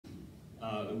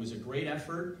It was a great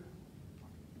effort.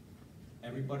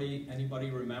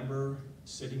 Anybody remember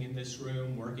sitting in this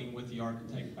room, working with the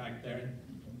architect back there,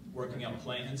 working out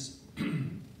plans?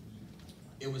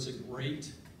 It was a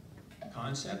great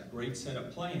concept, great set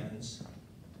of plans.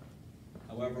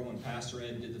 However, when Pastor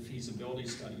Ed did the feasibility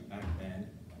study back then,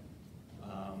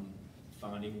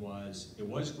 finding was, it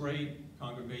was great,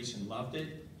 congregation loved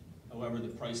it, however, the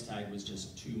price tag was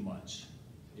just too much.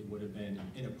 It would have been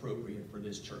inappropriate for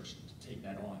this church to take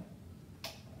that on.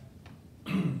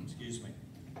 Excuse me.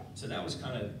 So that was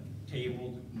kind of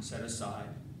tabled and set aside.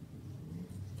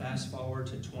 Fast forward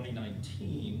to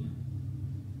 2019,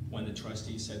 when the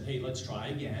trustees said, hey, let's try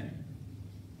again.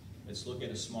 Let's look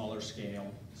at a smaller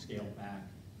scale back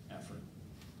effort.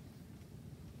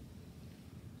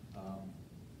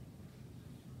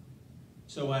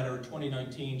 So at our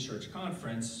 2019 church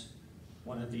conference,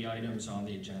 one of the items on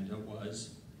the agenda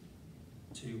was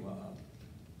to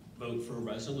vote for a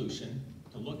resolution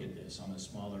to look at this on a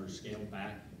smaller scale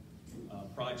back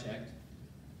project.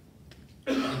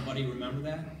 Anybody remember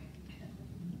that?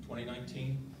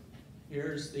 2019?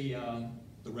 Here's the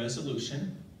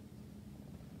resolution.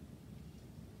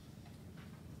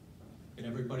 Can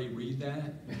everybody read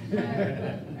that?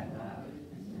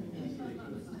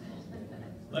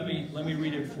 Let me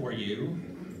read it for you.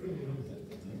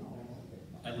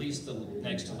 At least the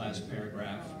next to last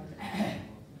paragraph.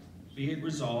 Be it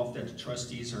resolved that the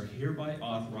trustees are hereby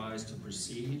authorized to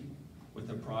proceed with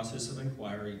the process of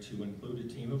inquiry to include a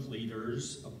team of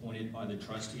leaders appointed by the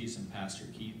trustees and Pastor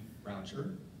Keith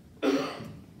Boucher,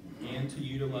 and to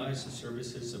utilize the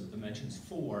services of Dimensions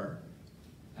 4,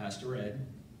 Pastor Ed,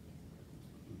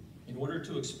 in order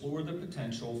to explore the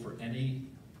potential for any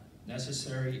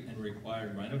necessary and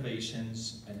required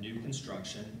renovations and new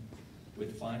construction,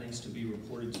 with findings to be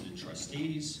reported to the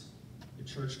trustees, the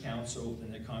church council,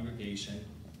 and the congregation,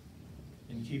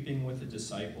 in keeping with the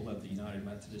disciple of the United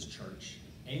Methodist Church.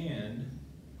 And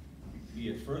be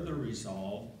it further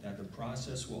resolved that the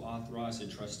process will authorize the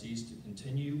trustees to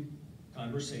continue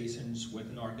conversations with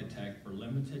an architect for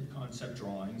limited concept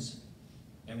drawings,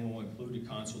 and will include a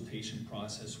consultation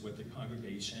process with the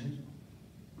congregation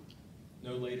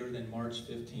no later than March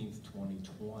 15th,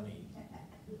 2020.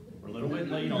 We're a little bit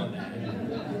late on that.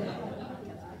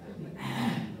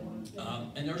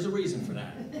 And there's a reason for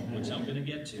that, which I'm going to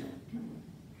get to.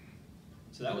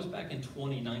 So that was back in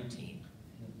 2019.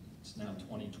 It's now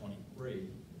 2023.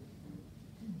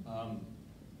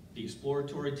 The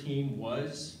exploratory team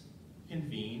was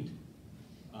convened,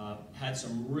 had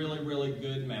some really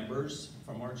good members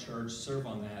from our church serve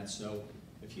on that. So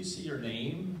if you see your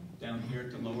name down here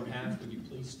at the lower half, would you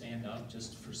please stand up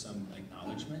just for some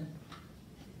acknowledgement?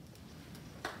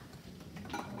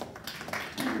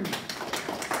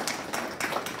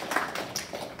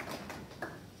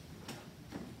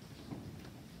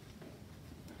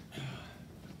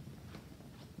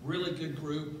 Really good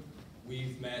group.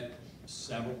 We've met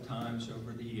several times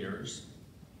over the years.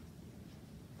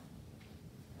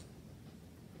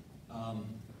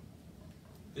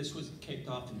 This was kicked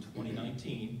off in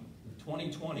 2019.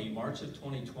 2020, March of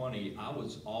 2020, I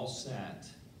was all set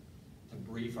to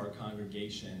brief our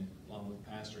congregation along with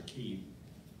Pastor Keith.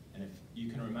 And if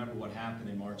you can remember what happened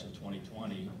in March of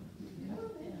 2020,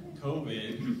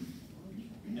 COVID,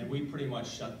 and we pretty much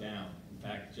shut down. In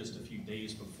fact, just a few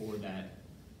days before that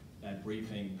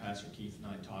briefing, Pastor Keith and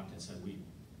I talked and said,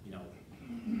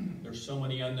 there's so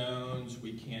many unknowns,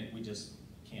 we just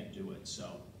can't do it.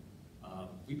 So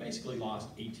we basically lost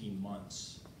 18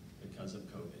 months because of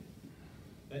COVID.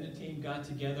 Then the team got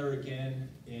together again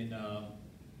in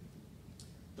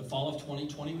the fall of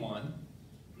 2021,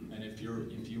 and if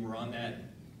you were on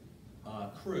that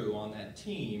crew, on that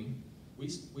team,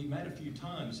 we met a few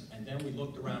times, and then we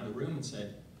looked around the room and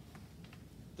said,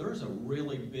 there's a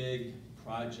really big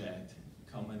project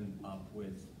coming up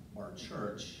with our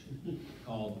church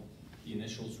called the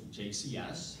initials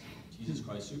JCS, Jesus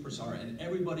Christ Superstar, and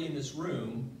everybody in this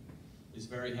room is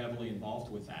very heavily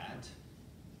involved with that.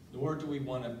 Nor do we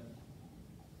want to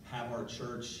have our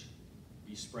church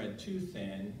be spread too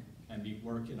thin and be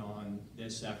working on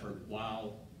this effort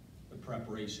while the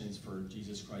preparations for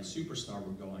Jesus Christ Superstar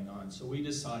were going on. So we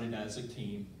decided as a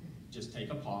team, just take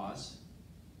a pause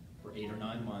for 8 or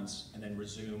 9 months and then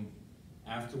resume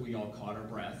after we all caught our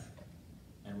breath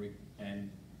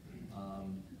and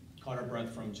caught our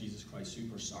breath from Jesus Christ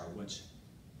Superstar, which,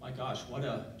 my gosh, what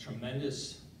a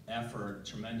tremendous effort,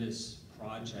 tremendous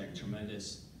project,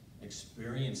 tremendous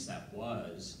experience that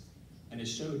was. And it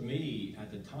showed me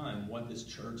at the time what this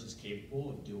church is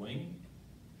capable of doing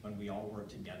when we all work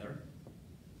together,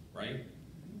 right?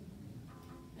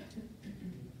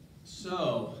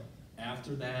 So,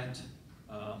 after that,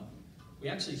 we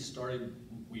actually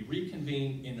we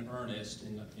reconvened in earnest,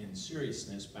 in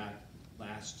seriousness, back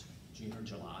last June or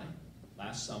July,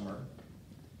 last summer,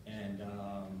 and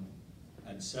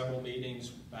had several meetings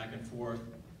back and forth.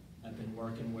 I've been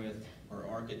working with our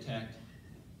architect,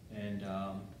 and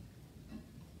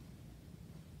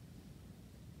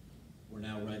we're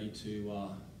now ready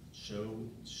to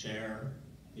share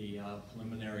the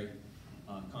preliminary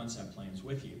concept plans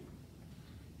with you.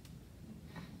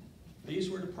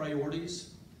 These were the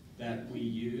priorities that we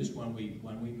used when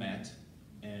we met,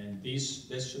 and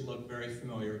this should look very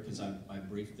familiar because I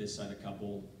briefed this at a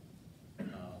couple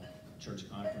church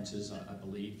conferences, I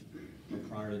believe, or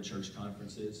prior to church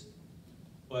conferences.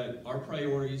 But our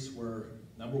priorities were,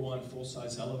 number one,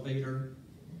 full-size elevator,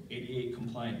 ADA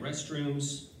compliant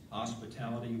restrooms,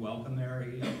 hospitality welcome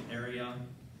area.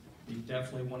 We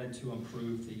definitely wanted to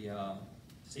improve the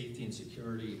safety and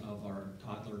security of our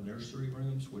toddler nursery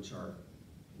rooms, which are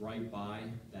right by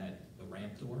the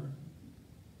ramp door.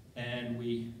 And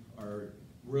we are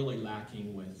really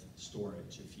lacking with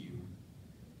storage.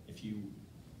 If you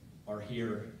are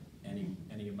here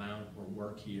any amount or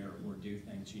work here or do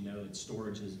things, you know that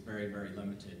storage is very, very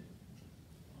limited.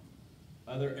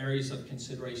 Other areas of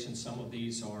consideration, some of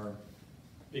these are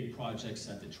big projects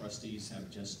that the trustees have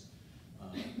just,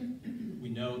 we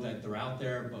know that they're out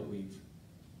there, but we've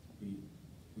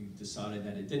decided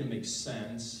that it didn't make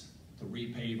sense to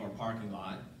repave our parking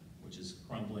lot, which is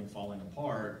crumbling, falling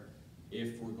apart,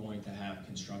 if we're going to have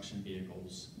construction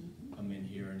vehicles come in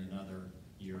here in another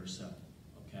year or so,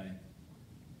 okay?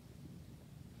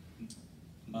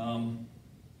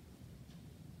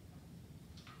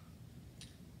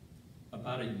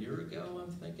 About a year ago,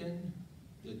 I'm thinking,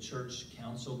 the church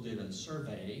council did a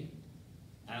survey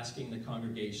asking the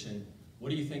congregation, what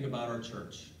do you think about our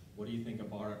church? What do you think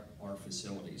about our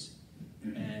facilities?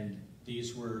 And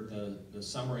these were the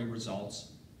summary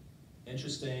results.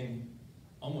 Interesting,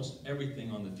 almost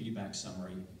everything on the feedback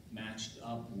summary matched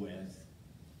up with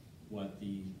what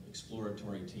the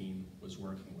exploratory team was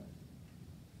working with.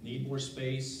 Need more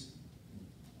space,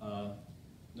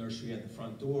 nursery at the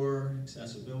front door,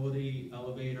 accessibility,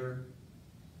 elevator.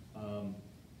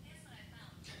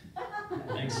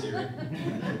 Thanks, Siri.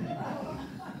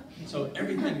 So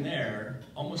everything there,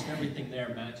 almost everything there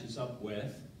matches up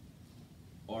with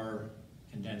our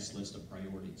condensed list of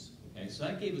priorities. Okay, so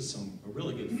that gave us a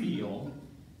really good feel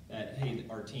that, hey,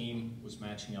 our team was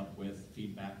matching up with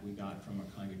feedback we got from our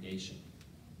congregation.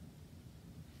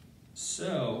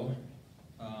 So,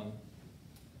 like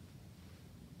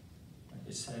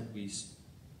I said, we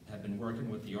have been working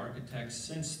with the architects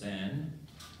since then,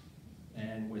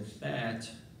 and with that,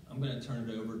 I'm going to turn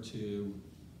it over to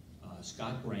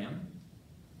Scott Graham,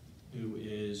 who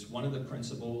is one of the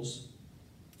principals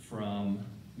from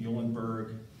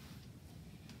Muhlenberg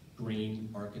Green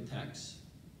Architects.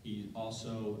 He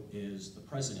also is the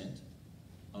president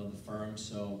of the firm,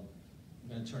 so I'm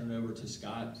going to turn it over to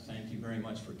Scott. Thank you very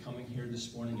much for coming here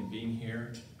this morning and being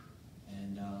here,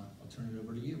 and I'll turn it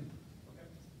over to you.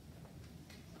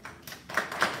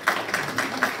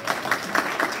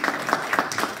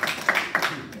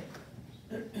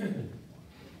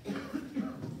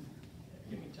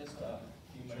 Give me just a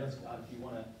few minutes, Scott, if you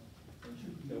want to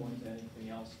go into anything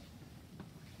else.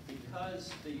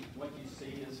 Because what you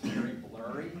see is very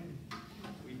blurry,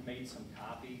 we've made some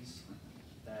copies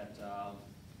that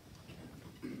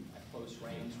at close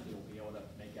range we'll be able to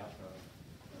make out the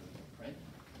print.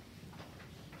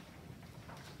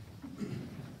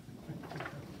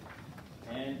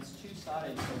 And it's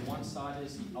two-sided, so one side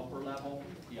is the upper level,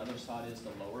 the other side is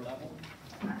the lower level.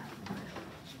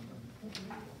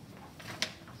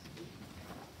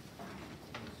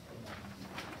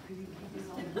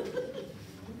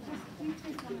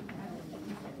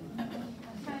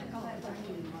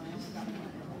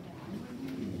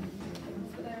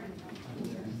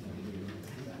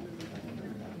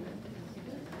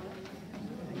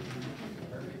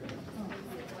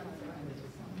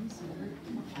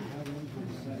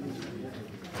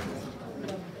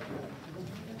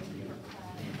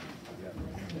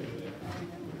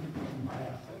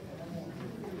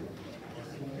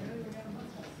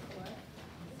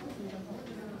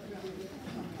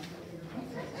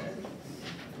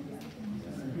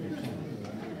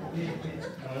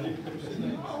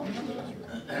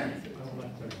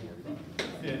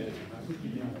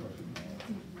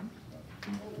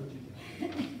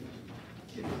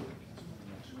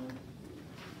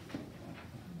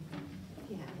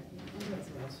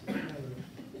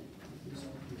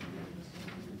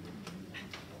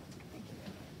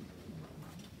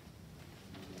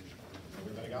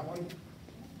 Everybody got one?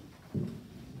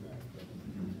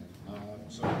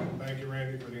 So thank you,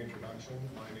 Randy, for the introduction.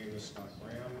 My name is Scott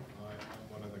Graham. I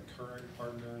am one of the current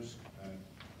partners at,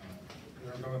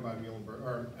 we're going by Muhlenberg,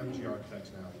 or MG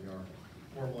Architects now. We are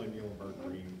formerly Muhlenberg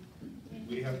Green.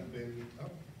 We have been, oh,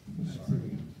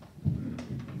 sorry.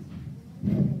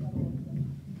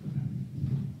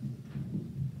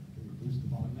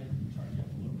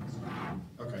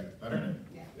 Okay, better?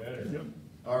 Yeah. Better. Yep.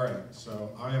 All right, so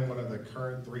I am one of the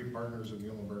current 3 partners of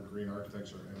Muhlenberg Green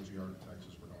Architects, or MG Architects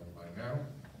as we're going by now.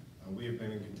 We have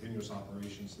been in continuous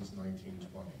operation since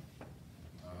 1920.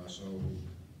 So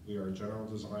we are a general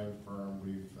design firm.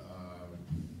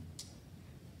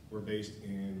 We're based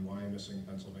in Wyomissing,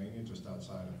 Pennsylvania, just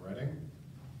outside of Reading.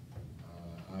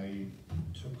 I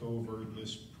took over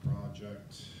this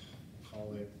project,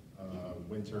 call it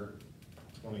winter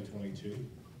 2022.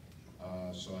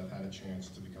 So I've had a chance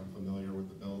to become familiar with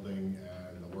the building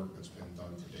and the work that's been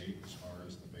done to date as far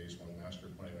as the Phase 1 master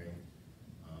planning.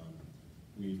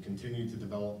 We've continued to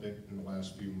develop it in the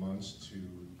last few months to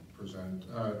present,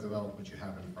 develop what you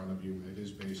have in front of you. It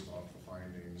is based off the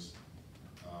findings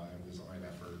and design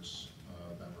efforts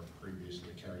that were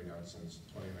previously carried out since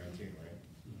 2019, right?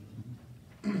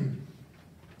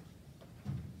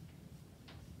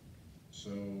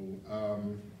 So,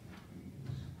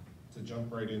 to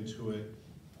jump right into it,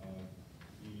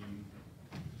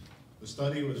 the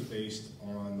study was based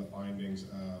on the findings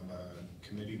of a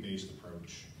committee-based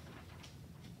approach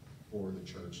for the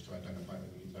church to identify the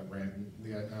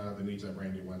needs that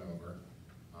Randy went over.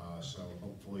 So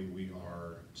hopefully we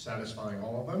are satisfying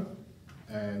all of them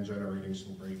and generating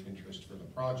some great interest for the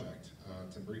project.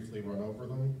 To briefly run over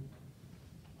them,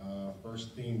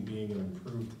 first theme being an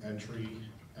improved entry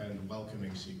and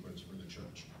welcoming sequence for the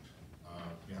church.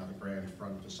 We have a grand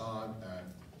front facade that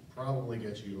probably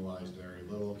gets utilized very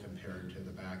little compared to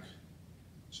the back.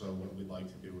 So what we'd like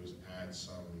to do is add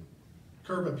some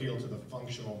curb appeal to the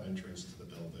functional entrance to the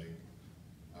building.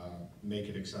 Make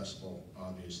it accessible.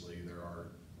 Obviously, there are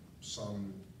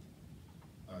some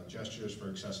gestures for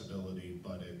accessibility,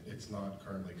 but it's not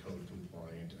currently code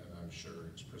compliant, and I'm sure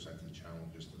it's presented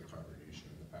challenges to the congregation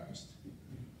in the past.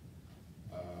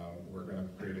 We're going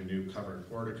to create a new covered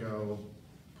portico,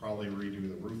 probably redo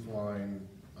the roof line.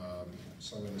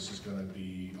 Some of this is going to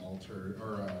be altered,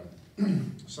 or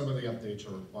some of the updates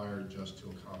are required just to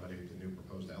accommodate the new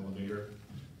proposed elevator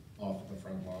off of the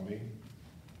front lobby.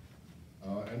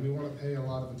 And we want to pay a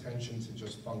lot of attention to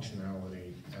just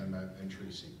functionality and that entry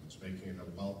sequence, making it a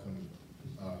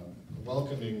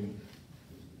welcoming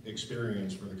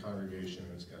experience for the congregation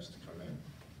and its guests to come in.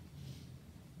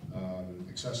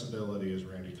 Accessibility, as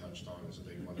Randy touched on, is a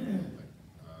big one in the building.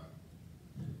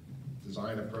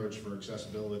 Design approach for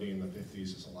accessibility in the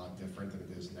 50s is a lot different than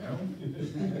it is now.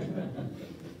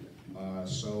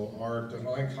 So our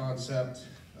design concept,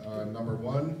 number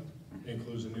 1,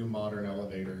 includes a new modern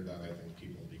elevator that I think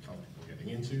people will be comfortable getting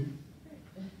into,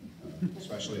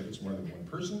 especially if it's more than one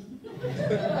person.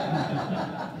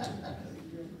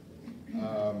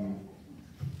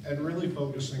 And really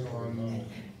focusing on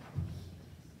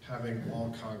having all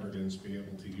congregants be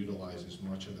able to utilize as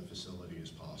much of the facility as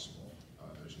possible.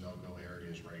 There's no-go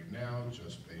areas right now,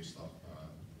 just based off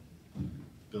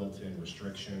built-in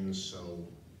restrictions, so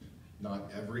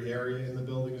not every area in the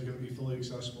building is going to be fully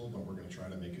accessible, but we're going to try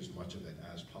to make as much of it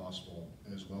as possible,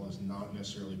 as well as not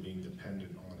necessarily being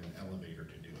dependent on an elevator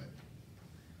to do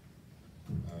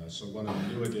it. So one of the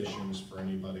new additions for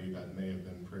anybody that may have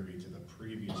been privy to the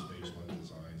previous Phase 1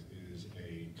 designs is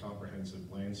a comprehensive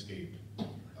landscape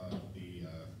of the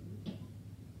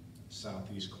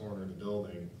southeast corner of the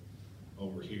building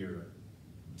over here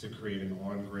to create an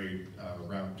on-grade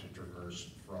route to traverse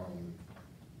from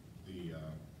the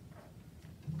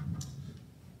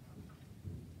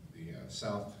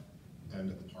south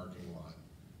end of the parking lot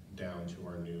down to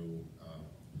our new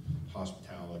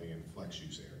hospitality and flex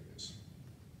use areas.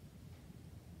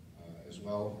 As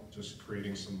well, just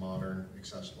creating some modern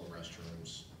accessible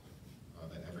restrooms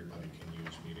that everybody can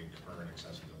use, meeting current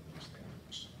accessibility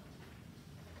standards.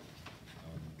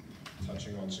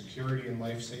 Touching on security and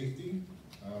life safety,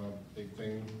 big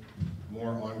thing,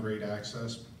 more on-grade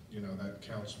access, that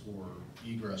counts for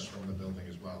egress from the building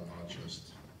as well, not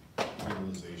just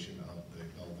utilization of the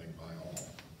building by all.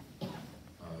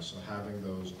 So having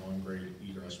those on-grade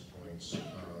egress points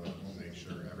will make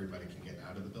sure everybody can get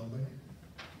out of the building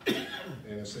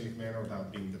in a safe manner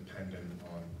without being dependent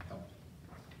on help.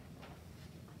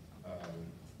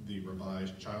 The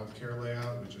revised child care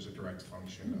layout, which is a direct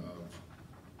function of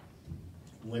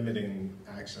limiting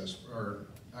access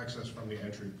from the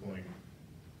entry point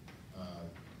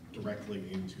directly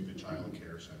into the child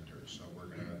care center. So we're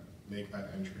going to make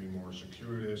that entry more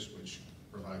circuitous, which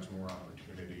provides more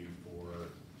opportunity for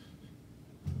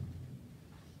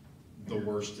the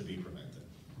worst to be prevented.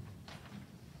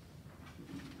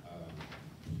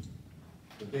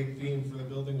 The big theme for the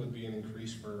building would be an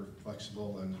increase for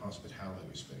flexible and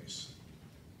hospitality space.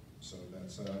 So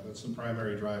that's the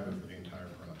primary driver for the entire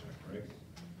project, right?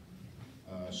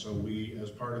 So we, as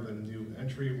part of the new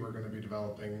entry, we're going to be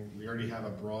developing, we already have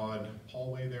a broad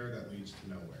hallway there that leads to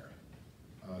nowhere.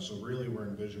 So really we're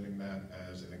envisioning that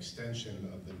as an extension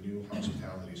of the new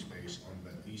hospitality space on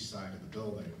the east side of the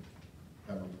building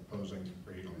that we're proposing to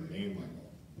create on the main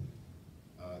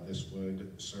level. This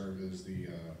would serve as the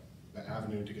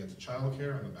avenue to get to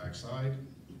childcare on the back side,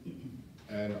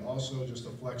 and also just a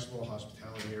flexible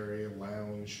hospitality area,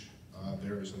 lounge.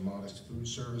 There is a modest food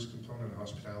service component, a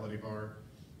hospitality bar,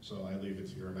 so I leave it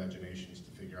to your imaginations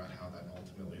to figure out how that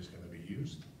ultimately is going to be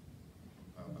used,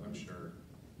 but I'm sure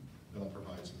it'll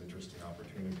provide some interesting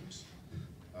opportunities.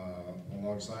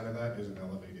 Alongside of that is an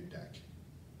elevated deck,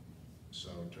 so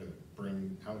to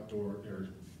bring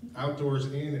outdoors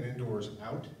in and indoors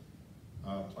out.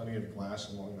 Plenty of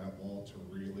glass along that wall to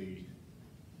really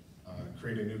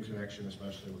create a new connection,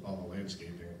 especially with all the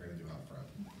landscaping we're going to do out front.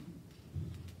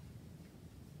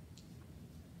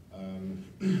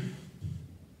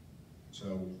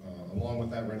 So along with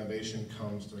that renovation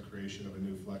comes the creation of a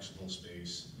new flexible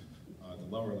space, the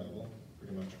lower level,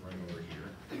 pretty much right over here,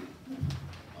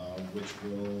 which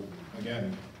will,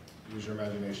 again, use your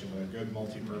imagination, but a good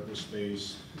multi-purpose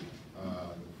space,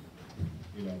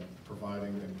 you know,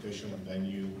 providing an additional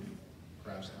venue,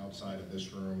 perhaps outside of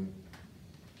this room,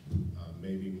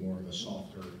 maybe more of a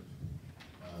softer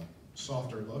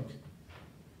look.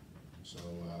 So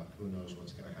who knows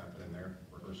what's going to happen in there.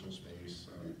 Rehearsal space,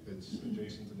 it's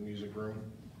adjacent to the music room.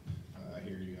 I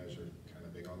hear you guys are kind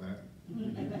of big on that.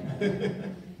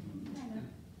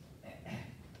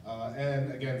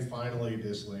 And again, finally,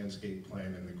 this landscape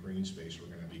plan and the green space we're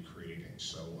going to be creating.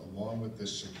 So along with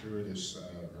this circuitous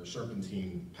or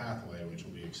serpentine pathway, which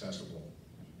will be accessible,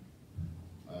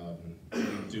 we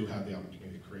do have the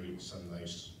opportunity to create some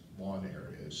nice lawn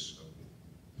areas. So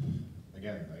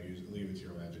again, I leave it to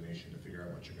your imagination to figure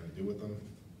out what you're going to do with them,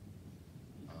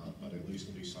 but at least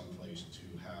it'll be some place to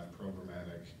have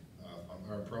programmatic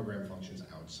or program functions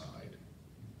outside.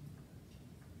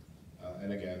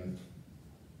 And again,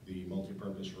 the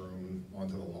multi-purpose room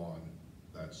onto the lawn,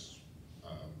 that's,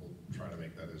 we'll try to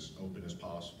make that as open as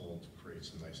possible to create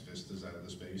some nice vistas out of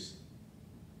the space.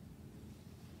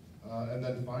 And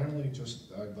then finally,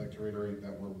 just I'd like to reiterate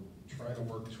that we're trying to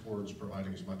work towards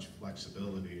providing as much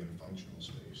flexibility and functional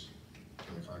space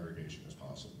to the congregation as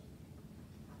possible.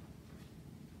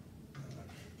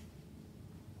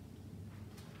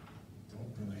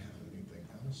 Don't really have anything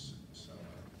else, so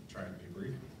I'll try and be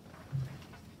brief.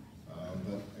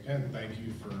 But again, thank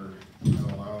you for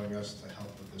allowing us to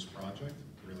help with this project.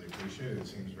 Really appreciate it. It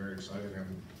seems very exciting.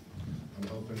 I'm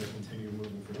hoping to continue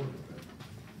moving forward with it.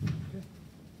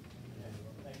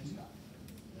 Thank you, Scott.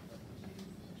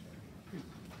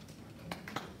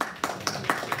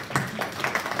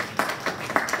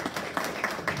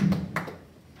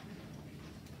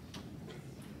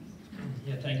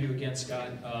 Yeah, thank you again, Scott.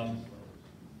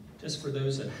 Just for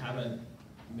those that haven't,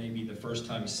 maybe the first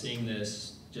time seeing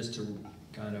this, just to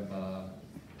kind of,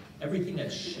 everything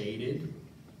that's shaded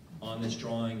on this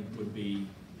drawing would be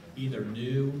either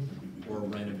new or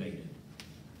renovated.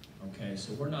 Okay,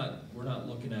 so we're not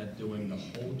looking at doing the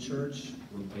whole church.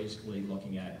 We're basically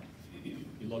looking at, if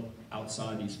you look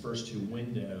outside these first two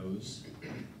windows,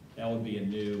 that would be a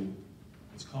new,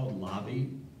 it's called lobby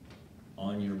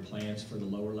on your plans for the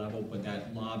lower level, but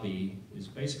that lobby is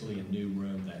basically a new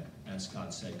room that, as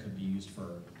Scott said, could be used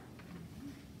for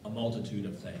a multitude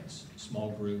of things.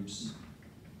 Small groups,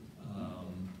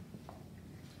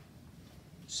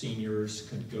 seniors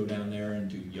could go down there and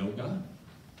do yoga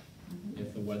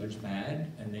if the weather's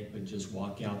bad, and they could just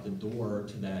walk out the door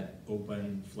to that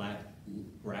open, flat,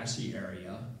 grassy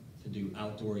area to do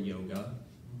outdoor yoga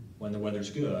when the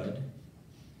weather's good.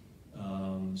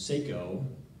 Seiko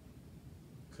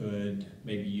could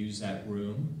maybe use that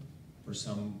room for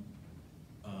some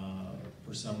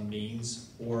means,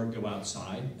 or go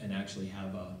outside and actually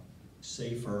have a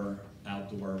safer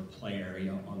outdoor play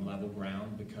area on level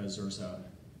ground, because there's a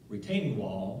retaining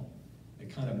wall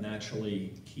that kind of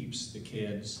naturally keeps the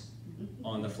kids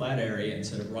on the flat area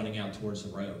instead of running out towards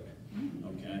the road,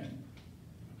 okay?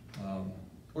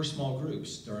 Or small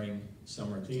groups during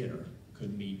summer theater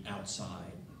could meet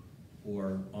outside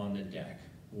or on the deck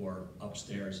or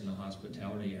upstairs in the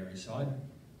hospitality area. So I'd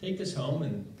take this home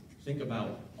and think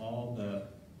about all the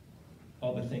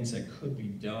things that could be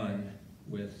done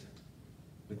with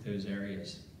those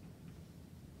areas.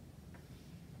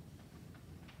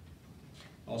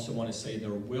 Also want to say there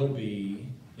will be,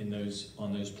 on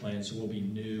those plans, there will be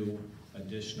new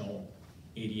additional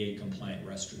ADA compliant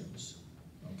restrooms,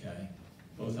 okay?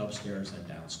 Both upstairs and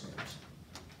downstairs.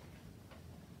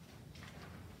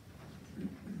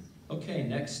 Okay,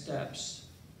 next steps.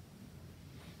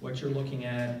 What you're looking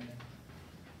at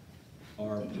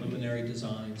are preliminary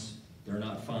designs. They're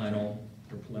not final,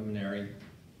 they're preliminary.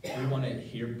 We want to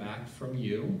hear back from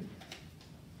you.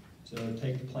 So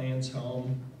take the plans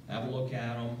home, have a look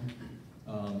at them,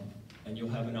 and you'll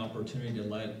have an opportunity to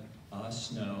let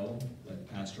us know, let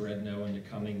Pastor Ed know in the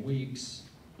coming weeks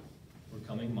or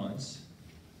coming months,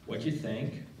 what you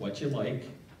think, what you like.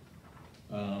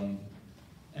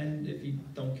 And if you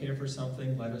don't care for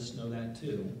something, let us know that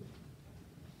too.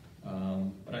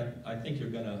 But I think you're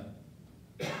gonna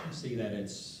see that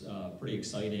it's pretty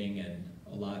exciting and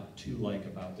a lot to like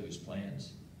about those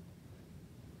plans.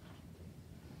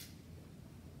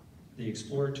 The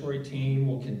exploratory team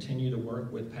will continue to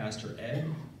work with Pastor Ed,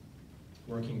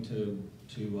 working to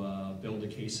build a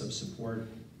case of support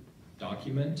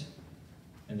document,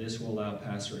 and this will allow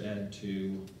Pastor Ed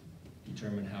to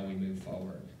determine how we move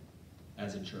forward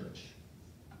as a church.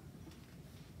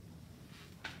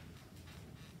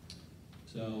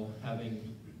 So,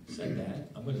 having said that,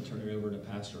 I'm going to turn it over to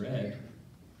Pastor Ed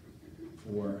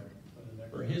for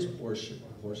his portion.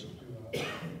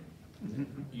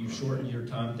 You shortened your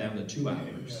time down to 2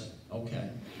 hours. Okay.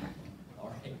 All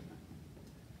right.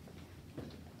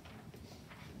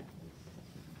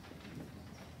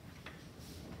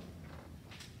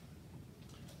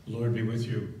 Lord be with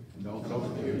you. And also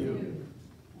with you.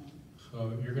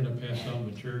 You're going to pass out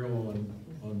material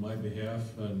on my behalf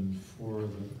and for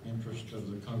the interest of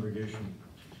the congregation.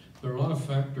 There are a lot of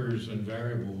factors and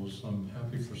variables. I'm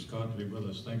happy for Scott to be with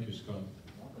us. Thank you, Scott.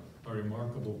 A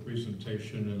remarkable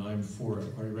presentation, and I'm for it.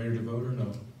 Are you ready to vote or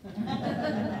no?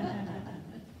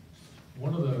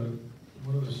 One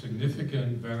of the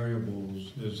significant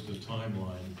variables is the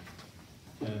timeline,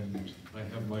 and I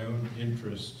have my own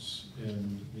interests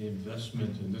in the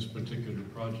investment in this particular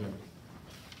project.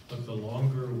 But the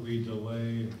longer we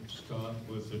delay, Scott,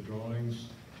 with the drawings,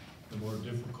 the more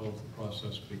difficult the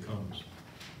process becomes.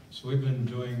 So we've been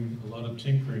doing a lot of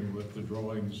tinkering with the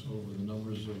drawings over the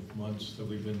numbers of months that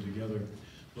we've been together,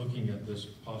 looking at this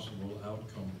possible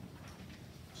outcome.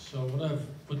 So what I've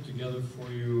put together for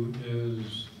you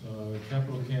is a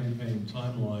capital campaign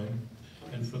timeline.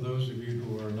 And for those of you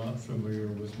who are not familiar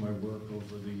with my work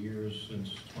over the years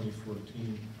since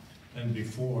 2014 and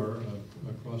before,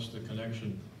 across the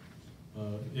connection,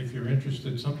 if you're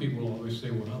interested, some people always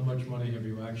say, well, how much money have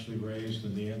you actually raised?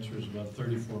 And the answer is about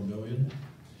 34 million.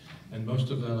 And most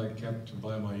of that I kept to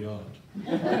buy my yacht.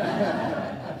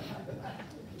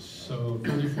 So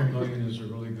 34 million is a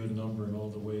really good number in all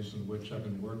the ways in which I've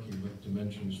been working with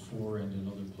Dimensions 4 and in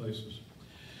other places.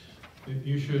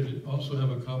 You should also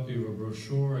have a copy of a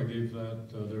brochure. I gave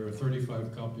that, there are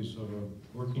 35 copies of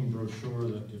a working brochure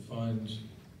that defines,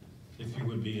 if you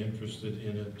would be interested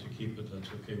in it, to keep it, that's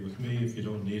okay with me. If you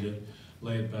don't need it,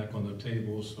 lay it back on the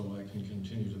table so I can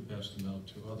continue to pass them out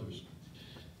to others.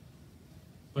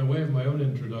 By way of my own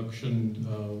introduction,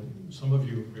 some of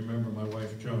you remember my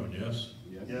wife Joan, yes?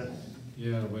 Yes.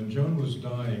 Yeah, when Joan was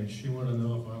dying, she wanted to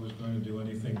know if I was going to do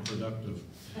anything productive.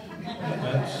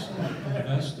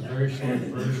 That's the very short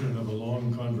version of a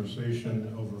long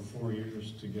conversation over 4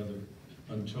 years together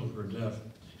until her death.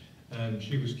 And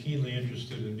she was keenly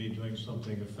interested in me doing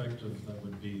something effective that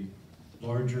would be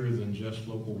larger than just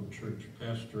local church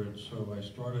pastorate. So I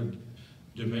started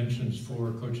Dimensions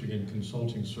 4 Coaching and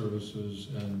Consulting Services,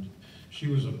 and she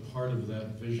was a part of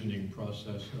that visioning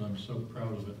process, and I'm so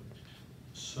proud of it.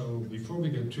 So before we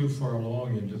get too far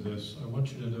along into this, I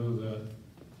want you to know that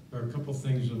there are a couple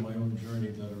things in my own journey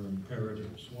that are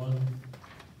imperatives. One,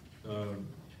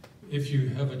 if you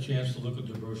have a chance to look at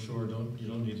the brochure, you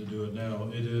don't need to do it now.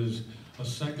 It is a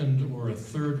second or a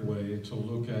third way to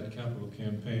look at capital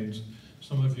campaigns.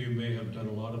 Some of you may have done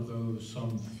a lot of those,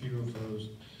 some few of those.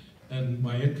 And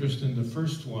my interest in the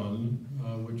first one,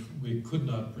 which we could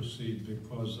not proceed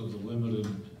because of the limited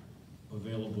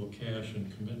available cash and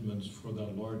commitments for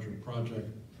that larger project,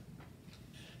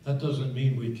 that doesn't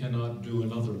mean we cannot do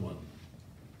another one.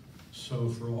 So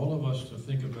for all of us to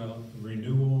think about the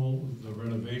renewal, the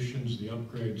renovations, the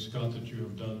upgrades, Scott, that you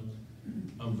have done,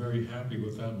 I'm very happy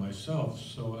with that myself.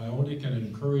 So I only can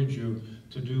encourage you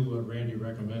to do what Randy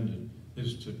recommended,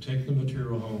 is to take the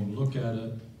material home, look at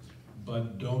it,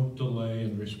 but don't delay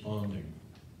in responding,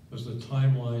 because the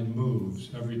timeline moves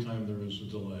every time there is a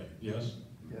delay, yes?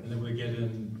 Yes. And then we get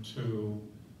into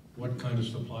what kind of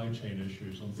supply chain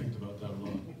issues. I'm thinking about that a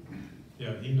lot.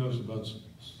 Yeah, he knows about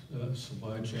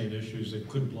supply chain issues that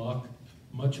could block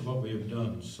much of what we have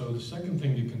done. So the second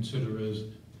thing to consider is,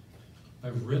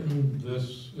 I've written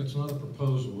this, it's not a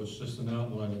proposal, it's just an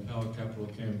outline of how a capital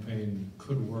campaign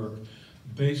could work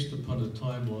based upon a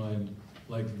timeline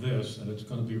like this, and it's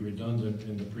going to be redundant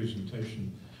in the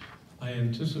presentation. I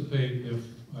anticipate if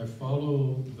I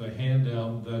follow the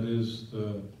handout that is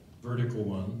the vertical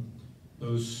one,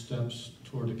 those steps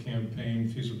toward a campaign,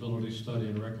 feasibility study,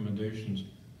 and recommendations,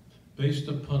 based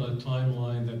upon a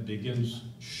timeline that begins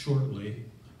shortly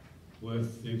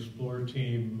with the Explore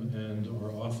team and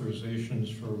our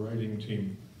authorizations for a writing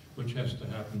team, which has to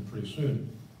happen pretty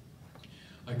soon.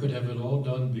 I could have it all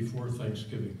done before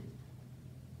Thanksgiving.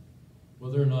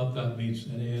 Whether or not that meets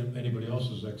anybody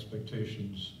else's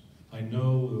expectations, I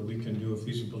know that we can do a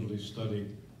feasibility study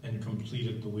and complete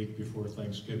it the week before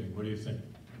Thanksgiving. What do you think?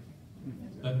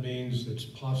 That means it's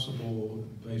possible,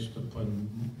 based upon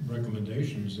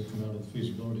recommendations that come out of the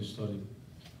feasibility study,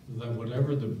 that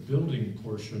whatever the building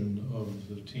portion of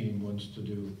the team wants to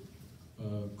do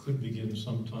could begin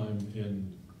sometime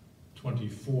in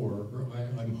 24, or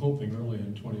I'm hoping early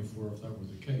in 24 if that were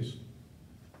the case.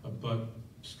 But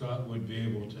Scott would be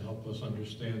able to help us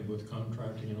understand with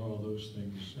contracting and all of those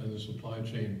things and the supply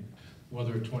chain,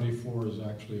 whether 24 is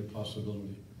actually a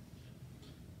possibility.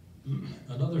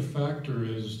 Another factor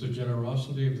is the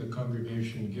generosity of the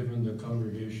congregation, given the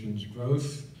congregation's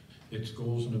growth, its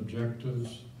goals and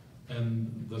objectives,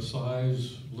 and the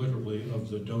size, literally, of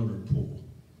the donor pool.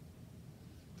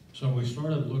 So we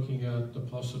started looking at the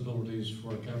possibilities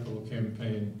for a capital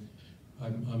campaign.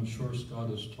 I'm sure Scott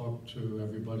has talked to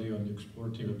everybody on the Explore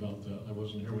team about that. I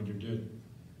wasn't here when you did.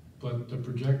 But the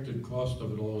projected cost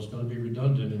of it all is going to be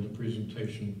redundant in the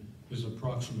presentation, is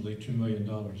approximately $2 million.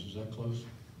 Is that close?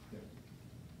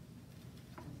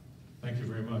 Thank you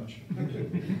very much.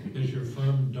 Is your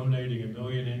firm donating $1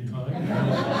 million in kind?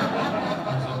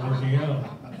 How's that working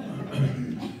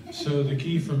out? So the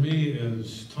key for me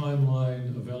is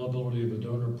timeline, availability of a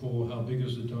donor pool, how big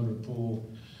is the donor pool,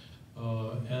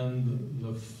 and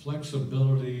the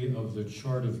flexibility of the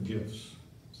chart of gifts.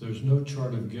 So there's no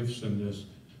chart of gifts in this,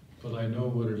 but I know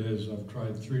what it is. I've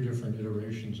tried 3 different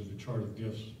iterations of a chart of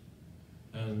gifts,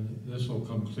 and this will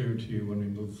come clear to you when we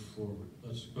move forward.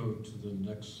 Let's go to the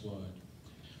next slide.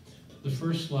 The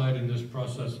first slide in this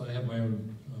process, I have my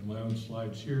own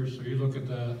slides here, so you look at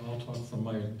that. I'll talk from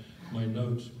my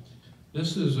notes.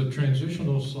 This is a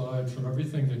transitional slide from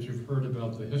everything that you've heard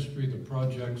about the history, the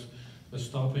projects, the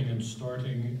stopping and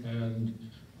starting, and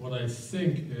what I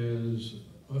think is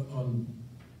on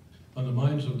the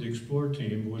minds of the Explore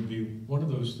team would be one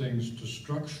of those things to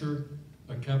structure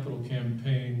a capital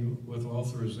campaign with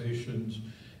authorizations.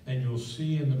 And you'll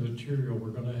see in the material we're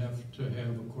going to have,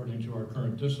 according to our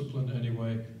current discipline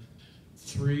anyway,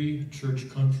 3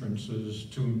 church conferences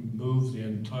to move the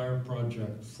entire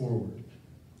project forward.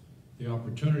 The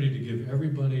opportunity to give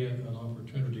everybody an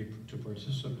opportunity to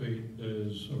participate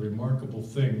is a remarkable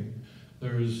thing.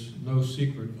 There is no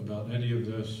secret about any of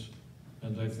this,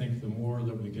 and I think the more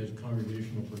that we get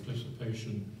congregational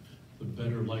participation, the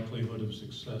better likelihood of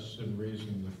success in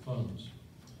raising the funds.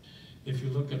 If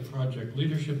you look at project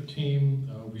leadership team,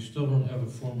 we still don't have a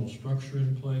formal structure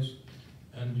in place,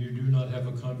 and you do not have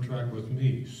a contract with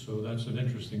me, so that's an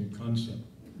interesting concept.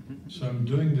 So I'm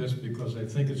doing this because I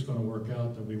think it's going to work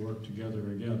out that we work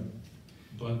together again.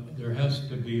 But there has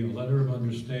to be a letter of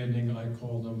understanding, I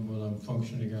call them when I'm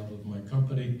functioning out of my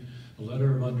company, a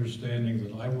letter of understanding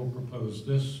that I will propose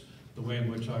this, the way in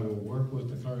which I will work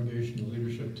with the congregational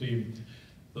leadership team.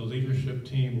 The leadership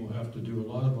team will have to do a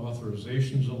lot of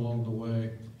authorizations along the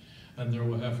way, and there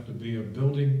will have to be a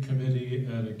building committee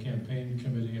and a campaign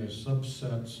committee as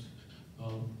subsets,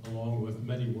 along with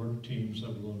many work teams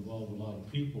that will involve a lot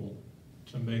of people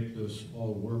to make this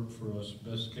all work for us,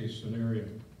 best case scenario.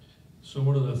 So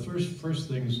one of the first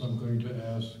things I'm going to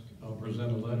ask, I'll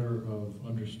present a letter of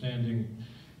understanding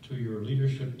to your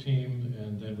leadership team,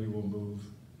 and then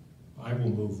I will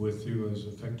move with you as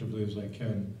effectively as I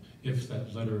can if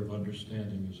that letter of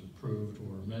understanding is approved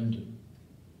or amended.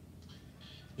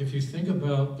 If you think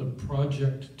about the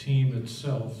project team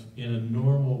itself in a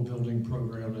normal building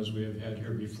program as we have had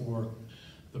here before,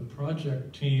 the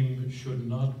project team should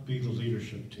not be the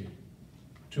leadership team.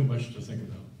 Too much to think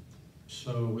about.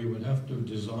 So we would have to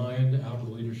design out of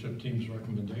the leadership team's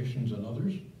recommendations and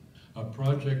others, a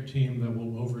project team that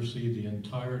will oversee the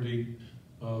entirety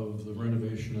of the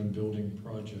renovation and building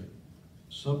project.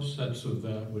 Subsets of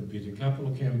that would be the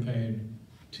capital campaign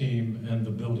team and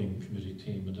the building committee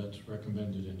team, and that's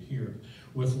recommended in here,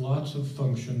 with lots of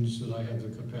functions that I have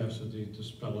the capacity to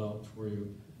spell out for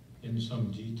you in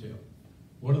some detail.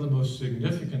 One of the most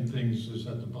significant things is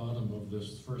at the bottom of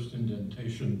this first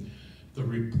indentation. The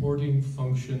reporting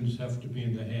functions have to be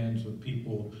in the hands of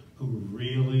people who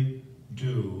really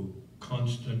do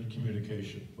constant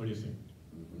communication. What do you think?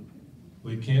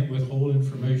 We can't withhold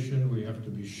information. We have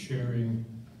to be sharing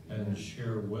and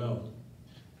share well.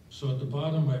 So at the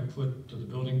bottom, I put the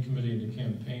building committee and the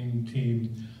campaign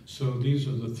team. So these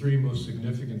are the three most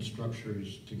significant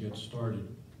structures to get started.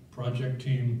 Project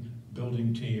team,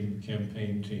 building team,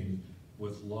 campaign team,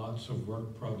 with lots of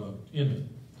work product in it.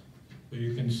 So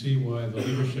you can see why the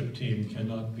leadership team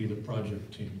cannot be the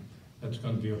project team. That's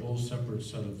going to be a whole separate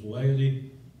set of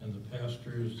laity and the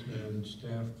pastors and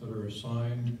staff that are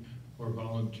assigned or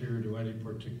volunteer to any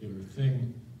particular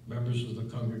thing, members of the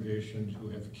congregation who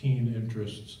have keen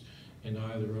interests in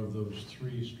either of those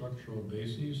three structural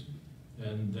bases,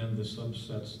 and then the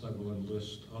subsets that will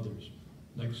enlist others.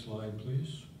 Next slide,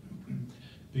 please.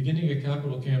 Beginning a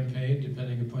capital campaign,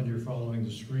 depending upon you're following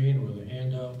the screen or the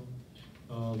handout,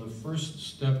 the first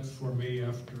step for me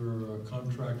after a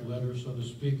contract letter, so to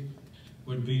speak,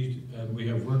 would be, and we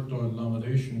have worked on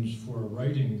nominations for a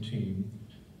writing team,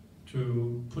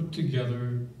 to put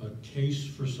together a case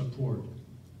for support.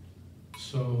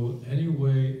 So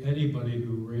anyway, anybody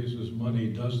who raises money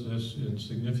does this in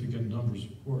significant numbers,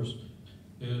 of course,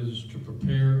 is to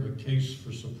prepare a case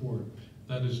for support.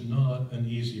 That is not an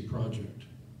easy project.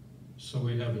 So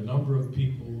we have a number of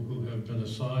people who have been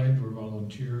assigned or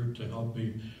volunteered to help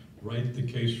me write the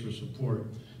case for support.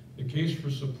 The case for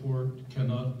support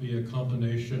cannot be a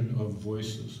combination of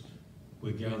voices.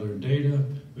 We gather data,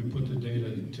 we put the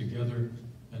data together,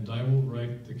 and I will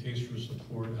write the case for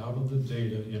support out of the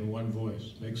data in one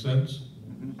voice. Make sense?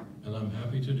 And I'm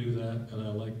happy to do that, and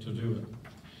I like to do it.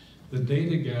 The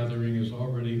data gathering is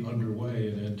already underway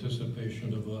in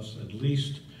anticipation of us at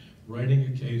least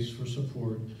writing a case for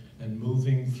support and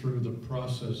moving through the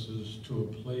processes to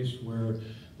a place where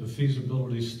the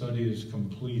feasibility study is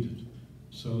completed.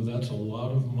 So that's a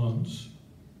lot of months.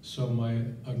 So my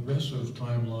aggressive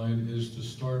timeline is to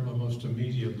start almost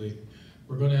immediately.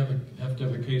 We're going to have to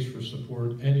have a case for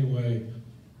support anyway,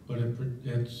 but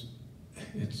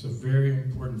it's a very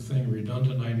important thing,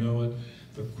 redundant, I know it.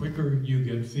 The quicker you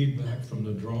get feedback from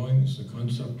the drawings, the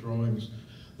concept drawings,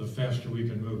 the faster we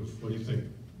can move. What do you think?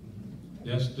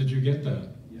 Yes, did you get that?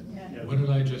 Yes. What did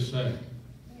I just say?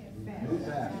 Move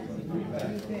fast. Move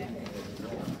fast.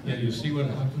 Yeah, you see what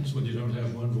happens when you don't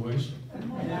have one voice?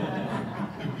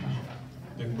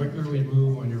 The quicker we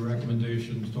move on your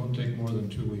recommendations, don't take more than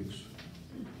 2 weeks.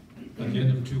 At the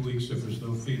end of 2 weeks, if there's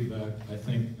no feedback, I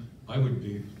think I would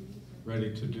be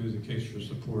ready to do the case for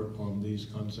support on these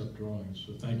concept drawings.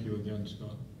 So thank you again,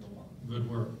 Scott. Good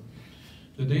work.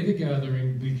 The data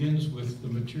gathering begins with the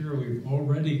material we've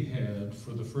already had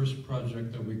for the first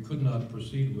project that we could not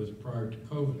proceed with prior to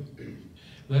COVID.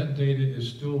 That data is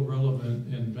still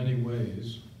relevant in many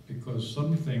ways because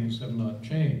some things have not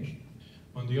changed.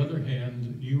 On the other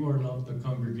hand, you are not the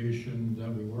congregation that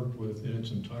we work with in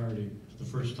its entirety the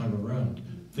first time around.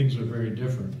 Things are very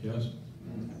different, yes?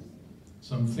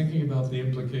 So I'm thinking about the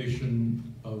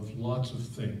implication of lots of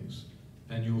things,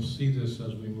 and you'll see this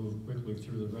as we move quickly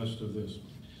through the rest of this.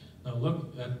 Now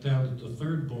look down at the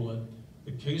third bullet.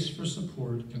 The case for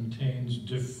support contains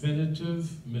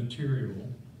definitive material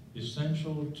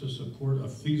essential to support a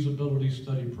feasibility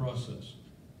study process.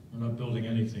 We're not building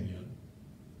anything yet.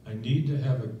 I need to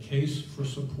have a case for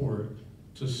support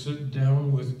to sit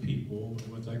down with people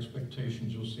with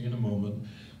expectations you'll see in a moment,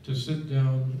 to sit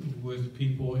down with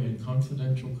people in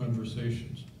confidential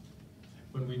conversations.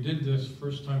 When we did this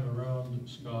first time around,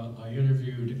 Scott, I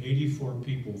interviewed 84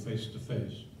 people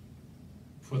face-to-face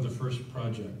for the first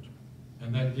project.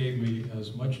 And that gave me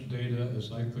as much data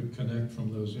as I could connect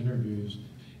from those interviews.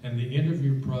 And the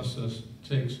interview process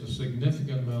takes a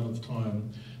significant amount of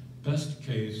time, best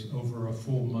case over a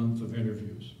full month of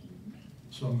interviews.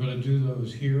 So I'm going to do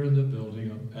those here in the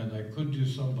building, and I could do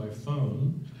some by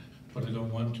phone, but I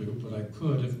don't want to, but I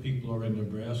could if people are in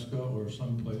Nebraska or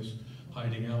someplace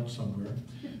hiding out somewhere.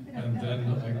 And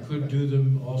then I could do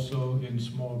them also in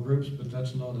small groups, but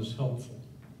that's not as helpful.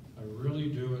 I really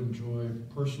do enjoy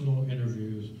personal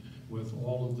interviews with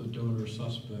all of the donor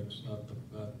suspects at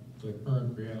the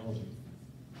current reality.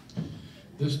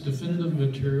 This definitive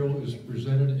material is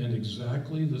presented in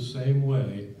exactly the same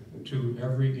way to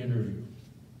every interview,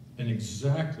 in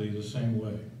exactly the same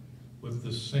way, with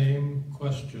the same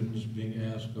questions being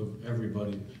asked of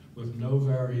everybody, with no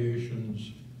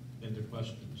variations in the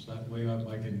questions. That way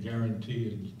I can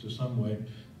guarantee, to some way,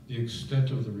 the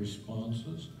extent of the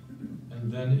responses,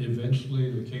 and then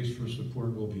eventually the case for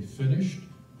support will be finished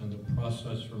and the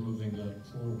process for moving that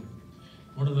forward.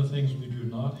 One of the things we do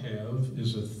not have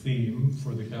is a theme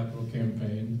for the capital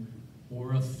campaign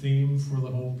or a theme for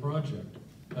the whole project.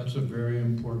 That's a very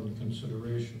important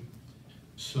consideration.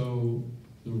 So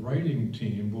the writing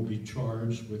team will be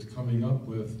charged with coming up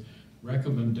with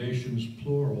recommendations,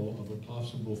 plural, of a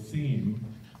possible theme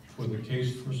for the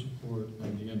case for support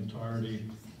and the entirety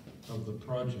of the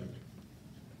project.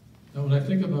 Now, when I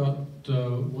think about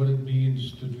what it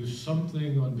means to do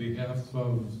something on behalf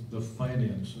of the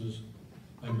finances,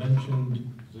 I mentioned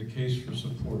the case for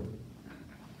support.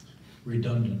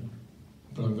 Redundant,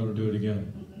 but I'm going to do it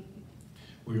again.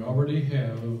 We already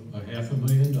have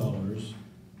 $500,000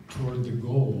 toward the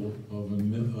goal of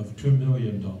 $2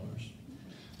 million.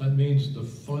 That means the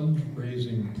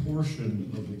fundraising portion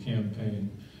of the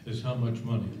campaign is how much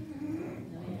money?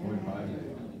 45.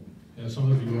 Yeah,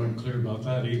 some of you aren't clear about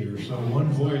that either, so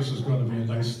one voice is going to be a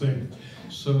nice thing.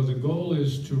 So the goal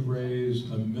is to raise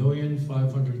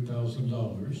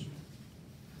 $1,500,000.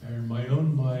 And my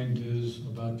own mind is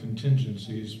about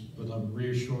contingencies, but I'm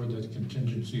reassured that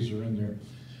contingencies are in there.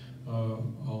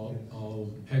 I'll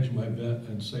hedge my bet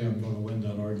and say I'm going to win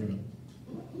that argument.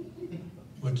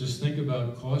 But just think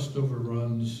about cost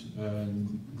overruns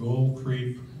and goal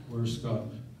creep. Where's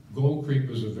Scott? Goal creep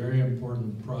is a very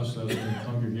important process when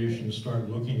congregations start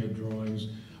looking at drawings.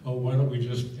 Oh, why don't we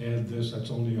just add this? That's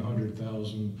only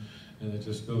 100,000, and it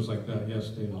just goes like that. Yes,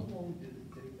 David. How long did it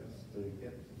take us to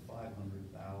get to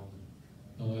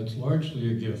 500,000? It's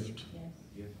largely a gift.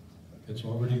 Gift. It's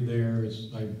already there.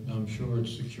 I'm sure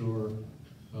it's secure.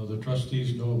 The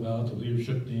trustees know about it. The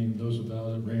leadership team knows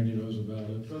about it. Randy knows about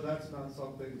it. So that's not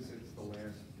something since the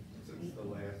last thing that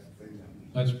we.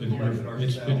 That's been here.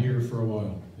 It's been here for a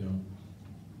while. Yeah.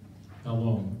 How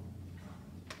long?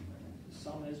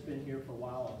 Some has been here for a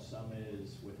while, and some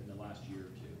is within the last year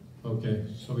or two. Okay,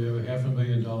 so we have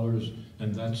 $500,000,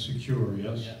 and that's secure.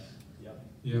 Yes. Yes. Yep.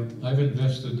 Yep. I've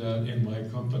invested that in my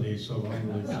company, so I'm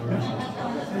really flourishing.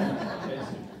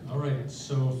 All right.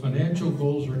 So financial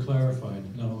goals are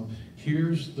clarified. Now,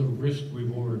 here's the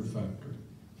risk-reward factor.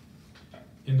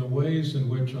 In the ways in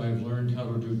which I've learned how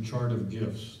to do chart of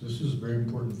gifts, this is a very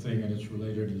important thing, and it's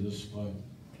related to this slide.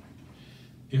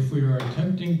 If we are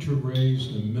attempting to raise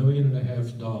 $1.5 million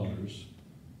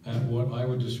at what I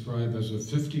would describe as a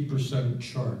 50%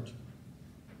 chart,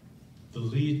 the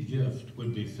lead gift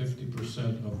would be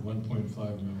 50% of 1.5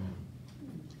 million,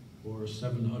 or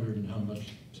 700 and how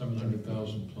much?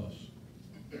 700,000 plus.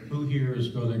 Who here is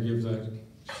going to give that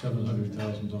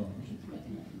 $700,000?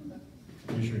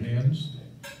 Raise your hands.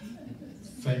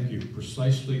 Thank you.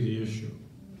 Precisely the issue.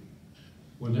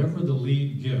 Whenever the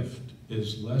lead gift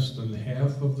is less than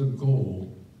half of the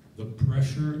goal, the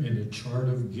pressure in a chart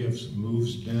of gifts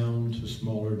moves down to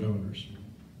smaller donors.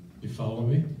 You follow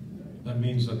me? That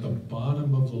means at the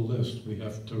bottom of the list, we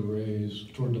have to raise,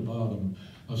 toward the bottom,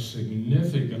 a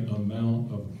significant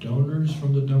amount of donors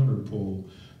from the donor pool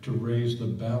to raise the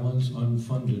balance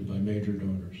unfunded by major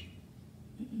donors.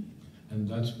 And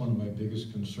that's one of my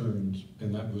biggest concerns,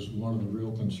 and that was one of the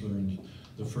real concerns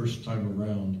the first time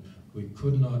around. We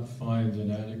could not find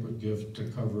an adequate gift to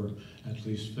cover at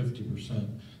least 50%.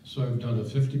 So I've done a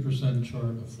 50%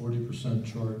 chart, a 40%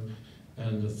 chart,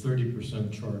 and a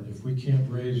 30% chart. If we can't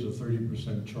raise a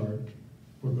 30% chart,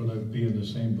 we're going to be in the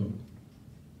same boat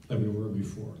that we were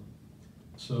before.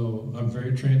 So I'm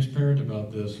very transparent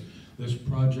about this. This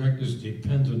project is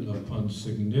dependent upon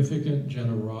significant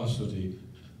generosity.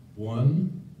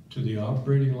 One, to the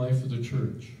operating life of the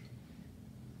church.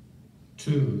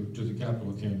 Two, to the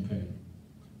capital campaign.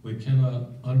 We cannot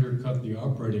undercut the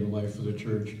operating life of the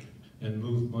church and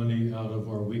move money out of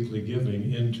our weekly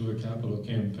giving into a capital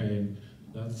campaign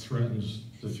that threatens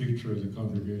the future of the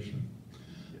congregation.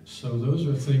 So those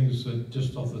are things that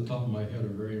just off the top of my head are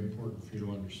very important for you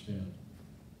to understand.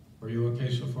 Are you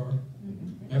okay so far?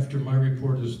 Mm-hmm. After my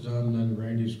report is done, then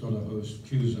Randy's going to host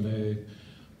Q's and A.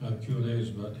 Q&As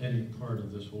about any part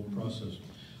of this whole process.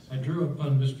 I drew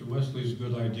upon Mr. Wesley's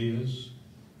good ideas.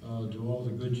 Do all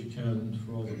the good you can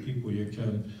for all the people you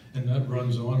can, and that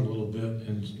runs on a little bit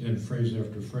in phrase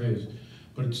after phrase.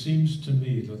 But it seems to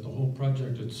me that the whole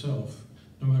project itself,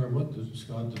 no matter what the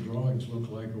drawings look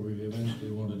like or we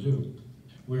eventually want to do,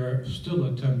 we are still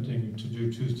attempting to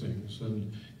do two things.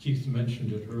 And Keith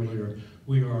mentioned it earlier.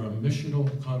 We are a missional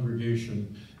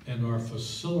congregation, and our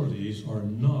facilities are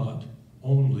not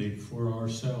only for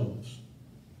ourselves.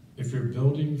 If you're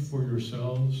building for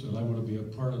yourselves, and I want to be a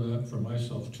part of that for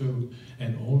myself too,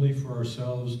 and only for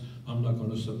ourselves, I'm not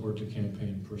going to support the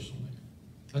campaign personally.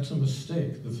 That's a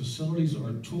mistake. The facilities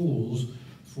are tools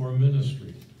for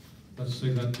ministry. Let's say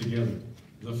that together.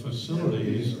 The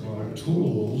facilities are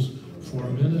tools for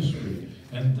ministry.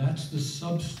 And that's the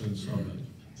substance of it.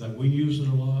 That we use it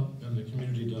a lot and the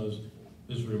community does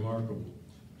is remarkable.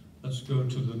 Let's go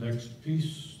to the next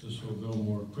piece. This will go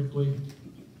more quickly.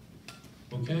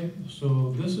 Okay,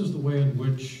 so this is the way in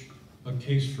which a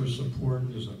case for support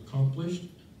is accomplished.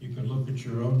 You can look at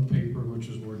your own paper, which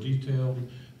is more detailed,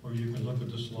 or you can look at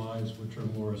the slides, which are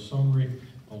more a summary.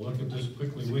 I'll look at this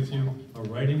quickly with you. A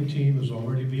writing team is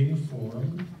already being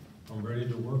formed. I'm ready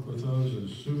to work with those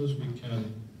as soon as we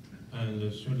can, and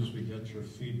as soon as we get your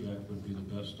feedback would be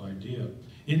the best idea.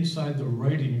 Inside the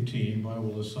writing team, I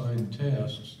will assign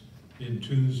tasks in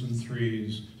 2s and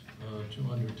 3s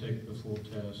to undertake the full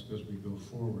task as we go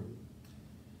forward.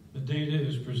 The data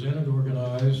is presented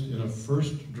organized in a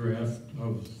first draft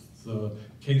of the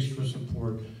case for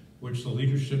support, which the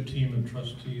leadership team and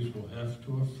trustees will have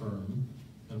to affirm,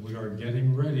 and we are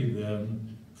getting ready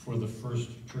then for the first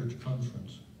church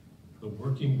conference. The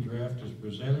working draft is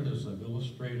presented as I've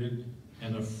illustrated,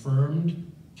 an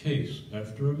affirmed case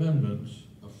after amendments,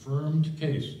 affirmed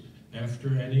case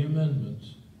after any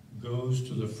amendments goes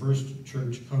to the first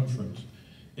church conference.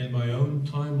 In my own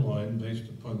timeline, based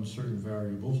upon certain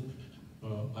variables,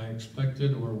 I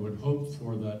expected or would hope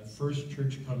for that first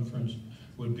church conference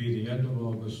would be the end of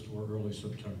August or early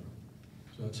September.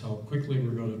 So that's how quickly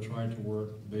we're going to try to work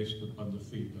based upon the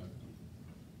feedback.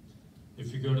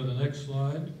 If you go to the next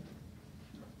slide,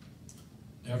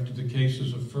 after the case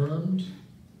is affirmed,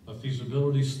 a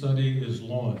feasibility study is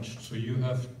launched. So you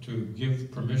have to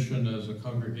give permission as a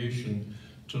congregation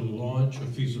to launch a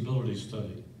feasibility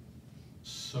study.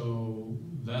 So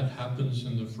that happens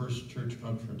in the first church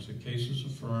conference. A case is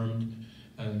affirmed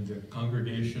and the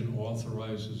congregation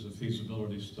authorizes a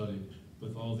feasibility study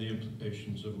with all the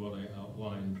implications of what I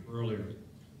outlined earlier.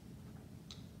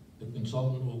 The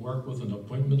consultant will work with an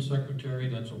appointment secretary.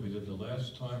 That's what we did the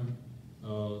last time.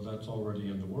 That's already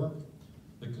in the work.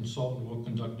 The consultant will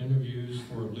conduct interviews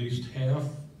for at least half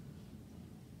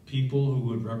people who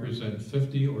would represent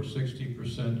 50 or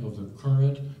 60% of the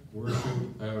current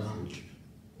worship average.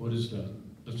 What is that?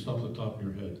 Let's stop at the top of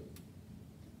your head.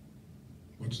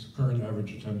 What's the current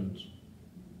average attendance?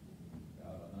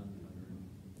 100.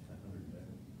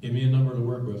 Give me a number to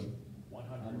work with.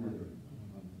 100.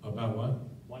 About what?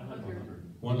 100.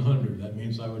 100. That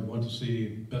means I would want to see,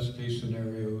 best case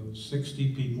scenario,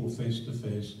 60 people face to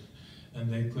face,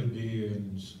 and they could be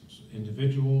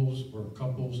individuals or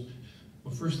couples.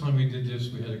 Well, first time we did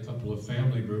this, we had a couple of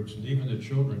family groups, and even the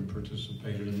children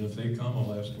participated, and if they come,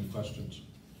 I'll ask them questions.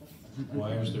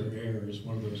 Why is there air is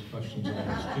one of those questions I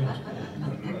ask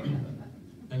kids.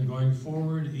 And going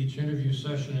forward, each interview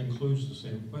session includes the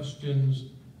same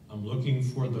questions. I'm looking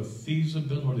for the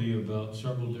feasibility about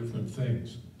several different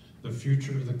things. The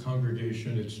future of the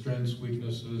congregation, its strengths,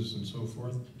 weaknesses, and so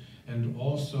forth, and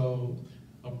also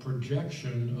a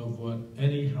projection of what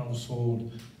any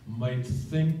household might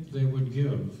think they would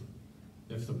give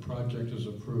if the project is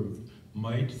approved.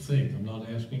 Might think. I'm not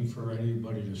asking for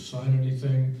anybody to sign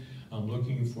anything. I'm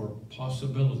looking for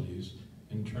possibilities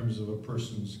in terms of a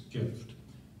person's gift.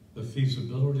 The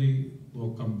feasibility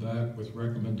will come back with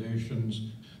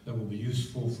recommendations that will be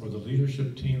useful for the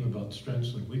leadership team about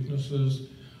strengths and weaknesses,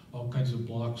 all kinds of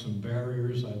blocks and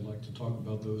barriers. I'd like to talk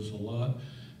about those a lot.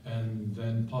 And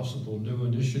then possible new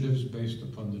initiatives based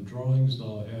upon the drawings that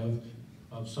I'll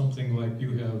have. Something like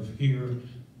you have here,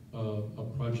 a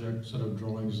project set of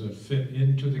drawings that fit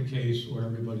into the case or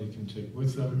everybody can take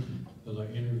with them that I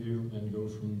interview and go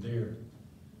from there.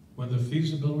 When the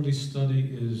feasibility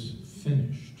study is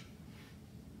finished,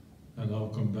 and I'll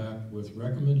come back with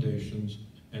recommendations,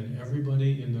 and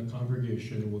everybody in the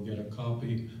congregation will get a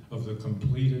copy of the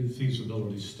completed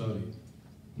feasibility study.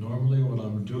 Normally when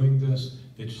I'm doing this,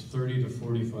 it's 30 to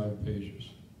 45 pages.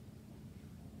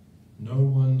 No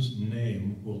one's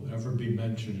name will ever be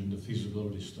mentioned in the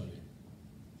feasibility study.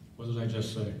 What did I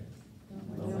just say?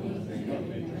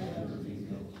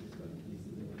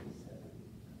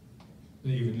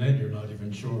 Even then, you're not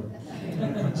even sure.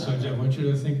 So I want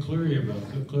you to think clearly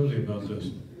about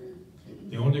this.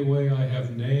 The only way I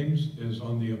have names is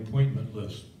on the appointment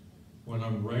list. When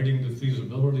I'm writing the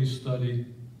feasibility study,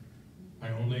 I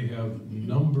only have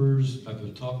numbers at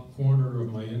the top corner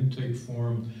of my intake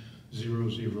form,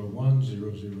 001,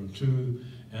 002,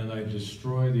 and I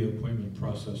destroy the appointment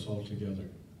process altogether.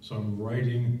 So I'm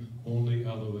writing only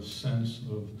out of a sense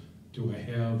of, do I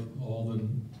have all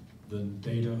the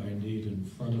data I need in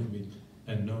front of me,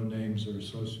 and no names are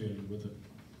associated with it.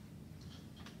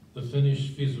 The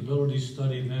finished feasibility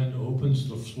study then opens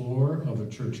the floor of a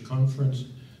church conference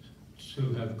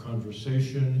to have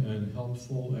conversation and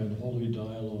helpful and holy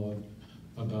dialogue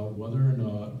about whether or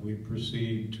not we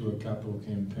proceed to a capital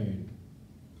campaign.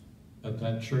 at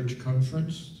that church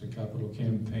conference. The capital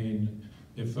campaign,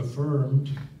 if affirmed,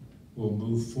 will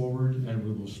move forward and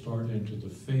we will start into the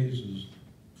phases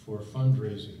for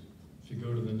fundraising. If you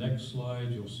go to the next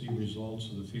slide, you'll see results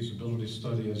of the feasibility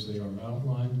study as they are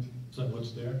outlined. Is that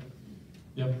what's there?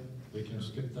 Yep, we can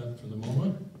skip that for the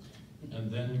moment.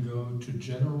 And then go to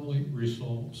general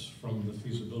results from the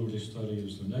feasibility study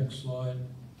is the next slide.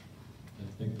 I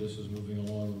think this is moving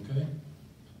along okay.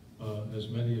 As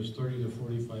many as 30 to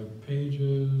 45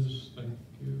 pages. Thank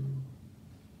you.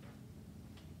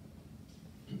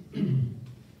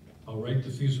 I'll write the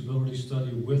feasibility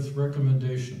study with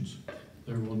recommendations.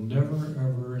 There will never,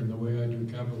 ever, in the way I do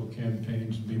capital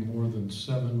campaigns, be more than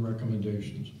 7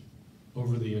 recommendations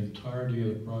over the entirety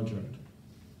of the project.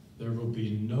 There will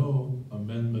be no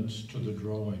amendments to the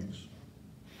drawings.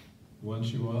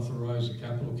 Once you authorize a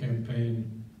capital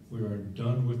campaign, we are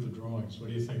done with the drawings. What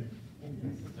do you think?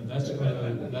 And that's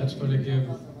going to give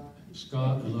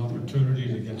Scott an opportunity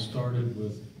to get started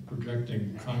with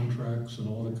projecting contracts and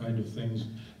all the kind of things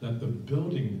that the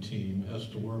building team has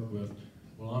to work with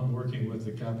while I'm working with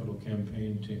the capital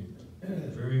campaign team.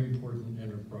 Very important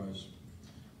enterprise.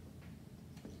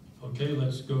 Okay,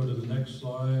 let's go to the next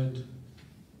slide.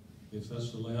 If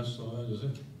that's the last slide, is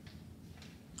it?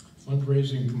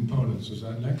 Fundraising components, is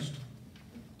that next?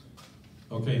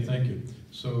 Okay, thank you.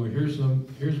 So here's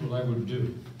what I would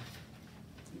do.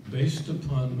 Based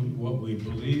upon what we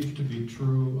believe to be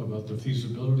true about the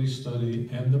feasibility study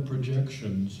and the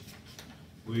projections,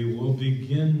 we will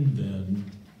begin then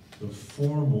the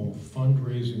formal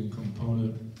fundraising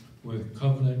component with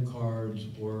covenant cards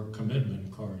or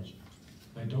commitment cards.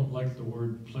 I don't like the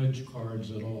word pledge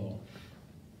cards at all,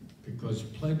 because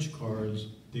pledge cards,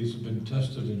 these have been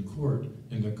tested in court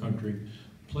in the country,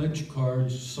 pledge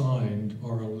cards signed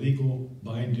are a legal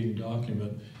binding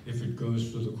document if it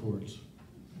goes to the courts.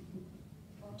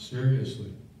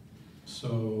 Seriously.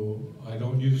 So I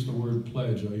don't use the word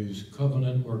pledge, I use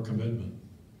covenant or commitment.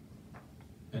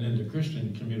 And in the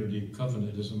Christian community,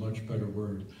 covenant is a much better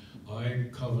word. I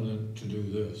covenant to do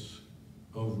this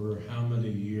over how many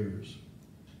years?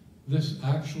 This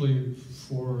actually,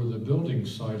 for the building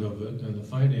side of it and the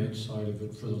finance side of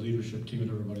it, for the leadership team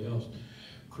and everybody else,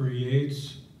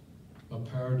 creates a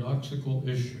paradoxical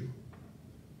issue.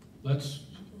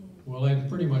 Well, I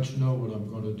pretty much know what I'm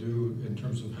going to do in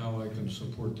terms of how I can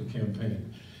support the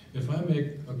campaign. If I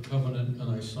make a covenant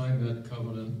and I sign that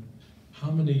covenant, how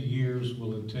many years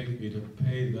will it take me to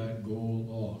pay that goal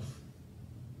off?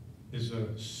 It's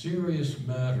a serious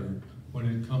matter when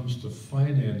it comes to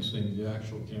financing the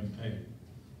actual campaign.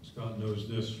 Scott knows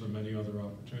this from many other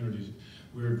opportunities.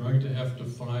 We're going to have to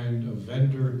find a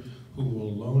vendor who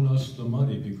will loan us the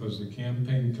money because the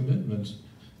campaign commitments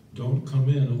don't come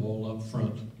in all up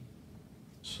front.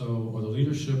 So on the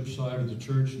leadership side of the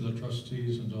church and the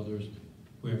trustees and others,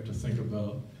 we have to think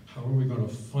about how are we going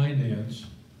to finance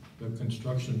the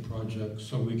construction project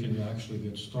so we can actually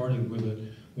get started with it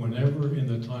whenever in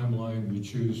the timeline we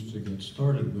choose to get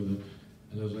started with it.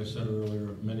 And as I said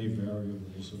earlier, many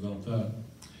variables about that.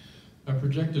 I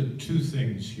projected 2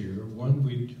 things here. One,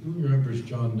 who remembers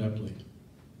John Nepley?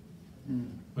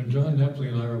 When John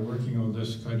Nepley and I were working on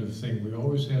this kind of thing, we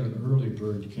always had an early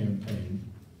bird campaign.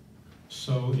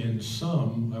 So in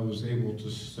some, I was able to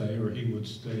say, or he would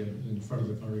stay in front of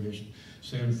the congregation,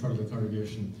 say in front of the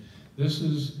congregation, this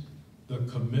is the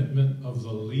commitment of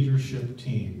the leadership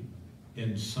team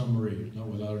in summary, not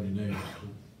without any names.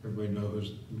 Everybody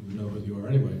knows who you are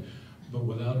anyway, but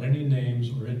without any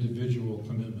names or individual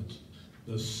commitments.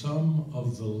 The sum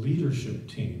of the leadership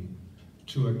team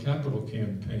to a capital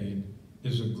campaign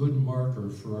is a good marker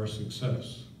for our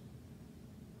success.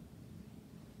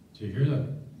 Do you hear that?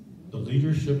 The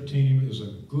leadership team is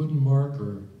a good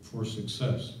marker for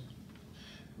success.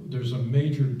 There's a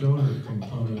major donor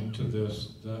component to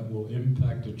this that will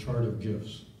impact the chart of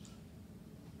gifts.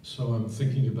 So I'm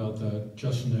thinking about that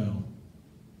just now.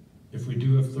 If we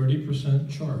do a 30%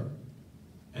 chart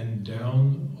and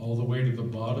down all the way to the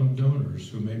bottom donors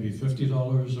who may be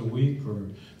 $50 a week or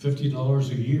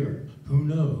 $50 a year, who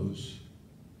knows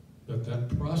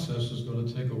that process is going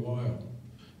to take a while.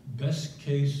 Best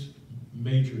case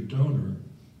major donor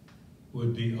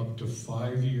would be up to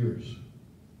 5 years.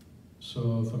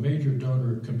 So if a major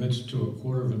donor commits to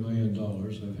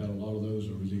 $250,000, I've had a lot of those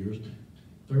over the years,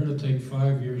 they're going to take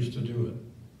 5 years to do it.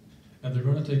 And they're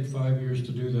going to take 5 years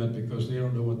to do that because they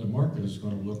don't know what the market is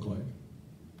going to look like.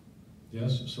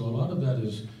 Yes, so a lot of that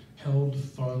is held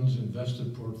funds,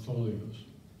 invested portfolios.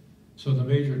 So the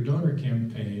major donor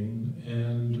campaign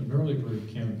and an early bird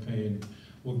campaign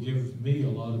will give me a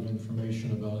lot of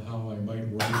information about how I might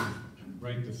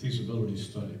write the feasibility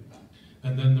study.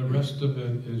 And then the rest of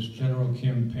it is general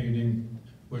campaigning,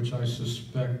 which I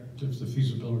suspect if the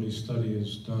feasibility study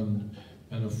is done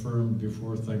and affirmed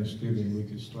before Thanksgiving, we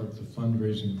could start the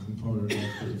fundraising component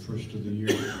after the first of the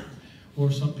year.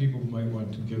 Or some people might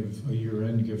want to give a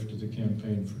year-end gift to the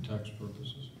campaign for tax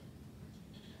purposes.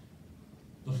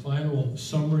 The final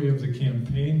summary of the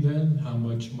campaign then, how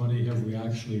much money have we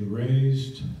actually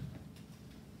raised,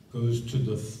 goes to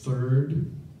the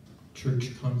third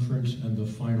church conference and the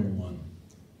final one.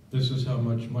 This is how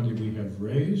much money we have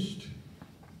raised.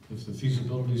 If the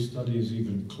feasibility study is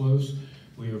even close,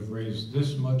 we have raised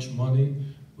this much money.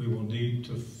 We will need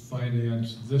to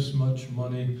finance this much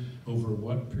money over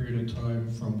what period of time,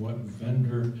 from what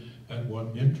vendor, at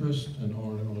what interest, and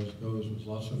on and on it goes with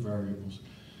lots of variables.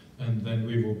 And then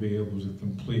we will be able to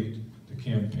complete the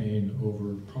campaign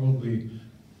over probably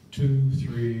 2,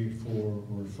 3, 4,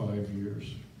 or 5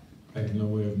 years. I have no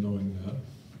way of knowing that.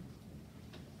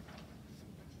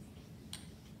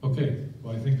 Okay,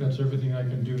 well, I think that's everything I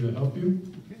can do to help you.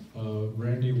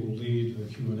 Randy will lead a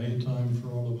Q&A time for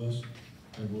all of us,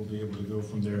 and we'll be able to go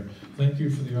from there. Thank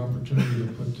you for the opportunity to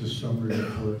put this summary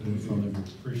report in front of you.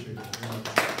 Appreciate it very much.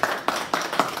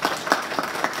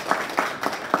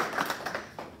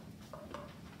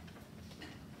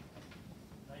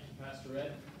 Thank you, Pastor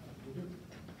Ed.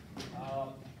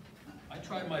 I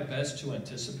tried my best to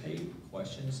anticipate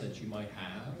questions that you might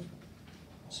have.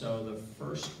 So the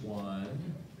first one,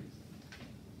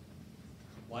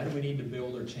 why do we need to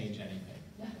build or change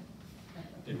anything?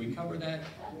 Did we cover that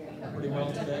pretty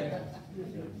well today?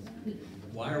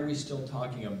 Why are we still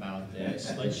talking about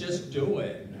this? Let's just do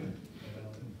it.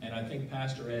 And I think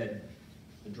Pastor Ed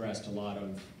addressed a lot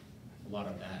of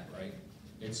that, right?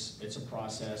 It's a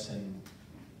process, and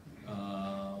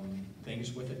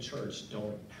things with a church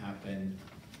don't happen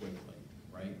quickly,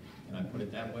 right? Can I put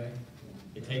it that way?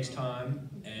 It takes time,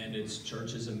 and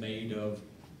churches are made of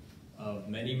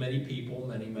many, many people,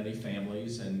 many, many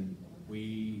families, and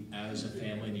we as a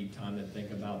family need time to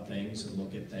think about things and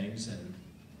look at things and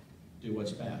do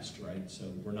what's best, right? So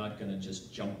we're not going to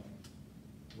just jump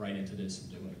right into this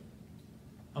and do it.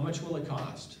 How much will it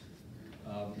cost?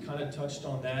 We kind of touched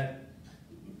on that.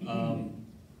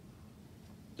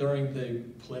 During the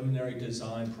preliminary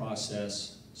design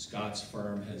process, Scott's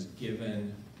firm has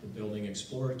given the Building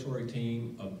Exploratory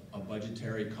team a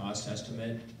budgetary cost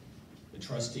estimate. The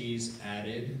trustees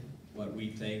added what we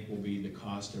think will be the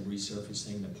cost of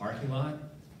resurfacing the parking lot.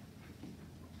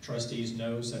 Trustees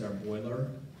knows that our boiler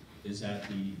is at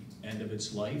the end of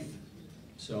its life,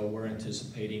 so we're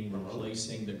anticipating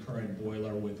replacing the current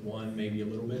boiler with one maybe a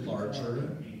little bit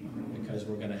larger, because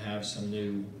we're going to have some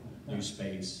new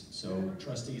space. So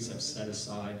trustees have set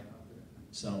aside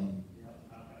some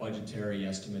budgetary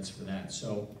estimates for that.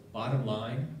 So bottom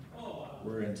line,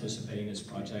 we're anticipating this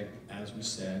project, as we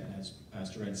said, as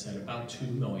Pastor Ed said, about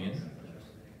 $2 million,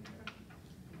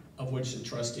 of which the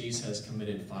trustees has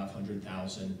committed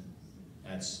 $500,000.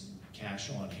 That's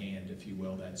cash on hand, if you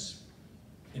will, that's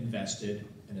invested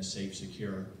in a safe,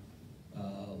 secure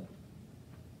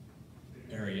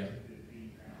area.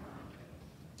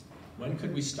 When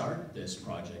could we start this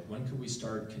project? When could we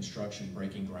start construction,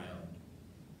 breaking ground?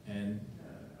 And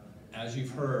as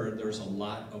you've heard, there's a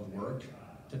lot of work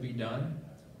to be done.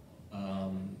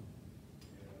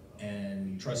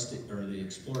 And the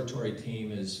exploratory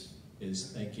team is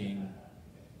thinking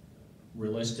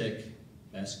realistic,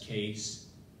 best case,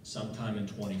 sometime in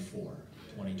 2024.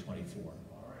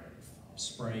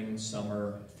 Spring,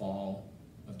 summer, fall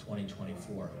of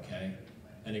 2024, okay?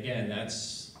 And again,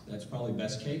 that's probably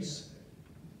best case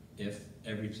if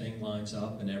everything lines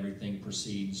up and everything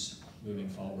proceeds moving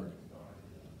forward.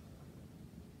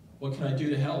 What can I do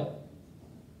to help?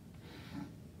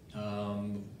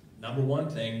 Number one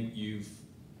thing, you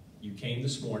came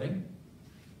this morning,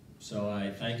 so I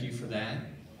thank you for that.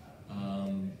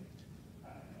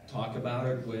 Talk about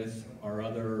it with our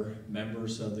other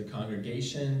members of the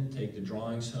congregation, take the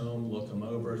drawings home, look them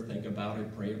over, think about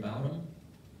it, pray about them.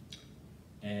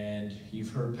 And you've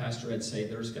heard Pastor Ed say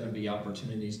there's going to be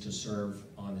opportunities to serve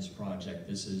on this project.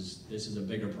 This is a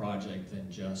bigger project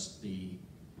than just the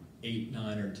 8,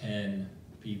 9, or 10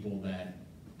 people that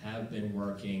have been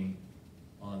working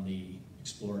on the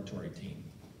exploratory team.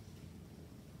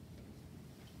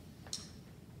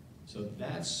 So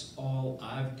that's all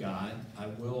I've got. I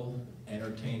will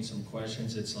entertain some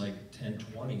questions. It's like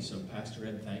 10:20, so Pastor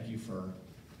Ed, thank you for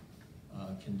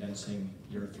condensing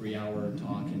your 3-hour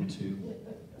talk into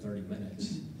 30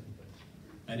 minutes.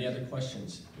 Any other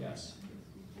questions? Yes?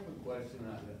 I have a question.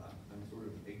 I'm sort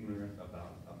of ignorant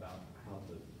about how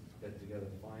to get together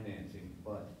financing,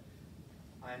 but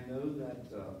I know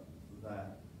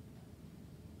that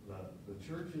the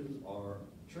churches are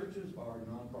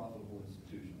non-profitable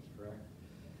institutions, correct?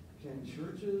 Can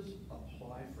churches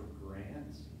apply for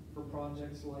grants for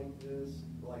projects like this,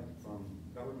 like from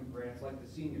government grants, like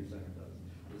the senior center does?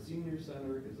 The senior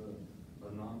center is a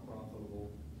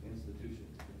non-profitable institution.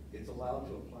 It's allowed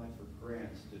to apply for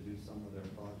grants to do some of their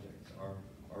projects.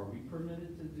 Are we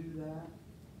permitted to do that?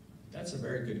 That's a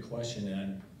very good question,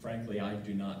 and frankly, I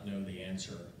do not know the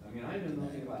answer. I mean, I know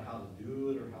nothing about how to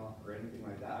do it or anything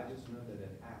like that. I just know that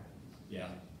it happens. Yeah.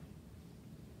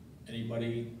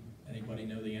 Anybody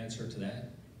know the answer to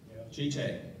that? Yeah.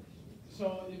 GJ?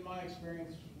 So in my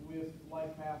experience with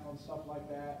LifePath on stuff like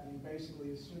that, I mean,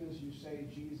 basically as soon as you say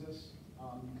Jesus,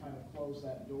 you kind of close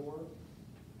that door.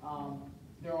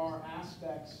 There are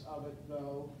aspects of it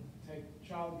though. Take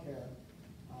childcare.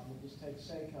 We'll just take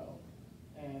SACO,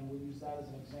 and we'll use that as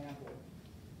an example.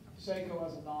 SACO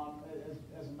as a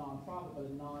nonprofit, but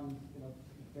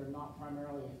they're not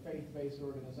primarily a faith-based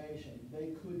organization.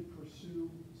 They could pursue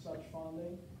such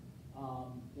funding,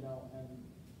 and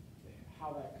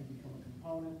how that could become a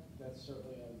component, that's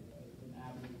certainly an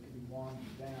avenue that could be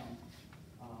wandered down.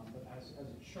 But as a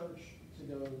church to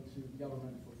go to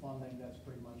government for funding, that's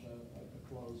pretty much a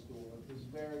closed door. There's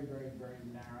very, very, very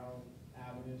narrow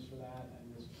avenues for that,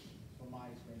 and this, from my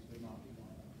experience, would not be one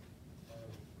of them.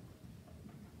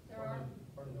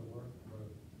 Part of the work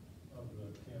of the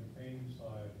campaign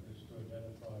side is to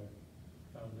identify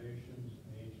foundations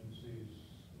and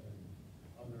agencies and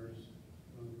others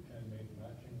who can make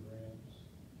matching grants.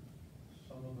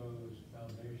 Some of those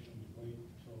foundations wait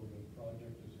till the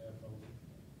project is half over,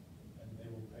 and they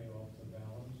will pay off the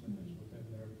balance, and it's within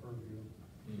their purview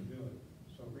to do it.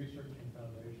 So researching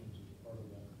foundations is part of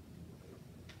that.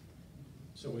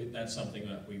 So that's something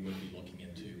that we would be looking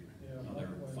into, other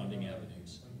funding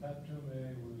avenues. When Pat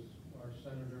Toomey was our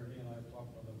senator, he and I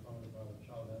talked on the phone about a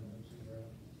child advocacy grant,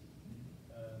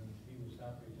 and he was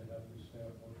happy to have his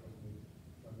staff work with me,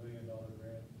 $1 million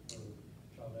grant for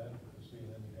child advocacy,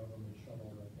 and then the government shut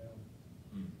all that down.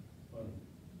 But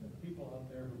there are people out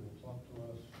there who will talk to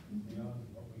us beyond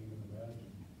what we even imagine.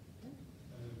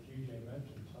 And as GJ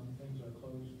mentioned, some things are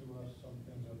closed to us, some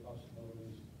things are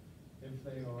possibilities. If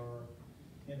they are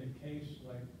in a case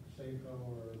like SACO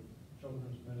or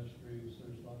Children's Ministries,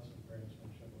 there's lots of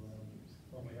grantsmanship around,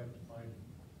 but we have to find them.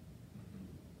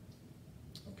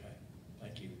 Okay,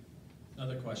 thank you.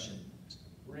 Another question?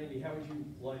 Randy, how would you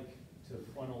like to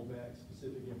funnel back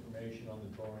specific information on the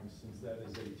drawings, since that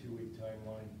is a 2-week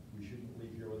timeline? We shouldn't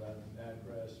leave here without an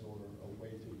address or a way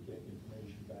to get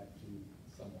information back to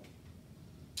someone.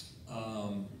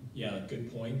 Yeah, good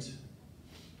point.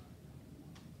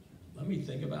 Let me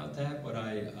think about that, but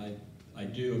I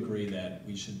do agree that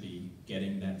we should be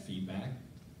getting that feedback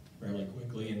fairly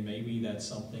quickly, and maybe that's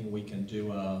something we can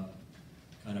do a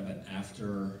kind of an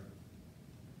after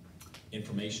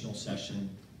informational session.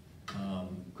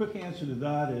 Quick answer to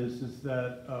that is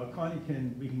that Connie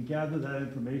we can gather that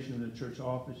information in the church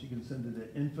office. You can send it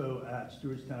to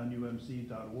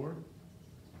info@stewartstownumc.org.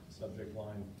 Subject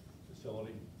line,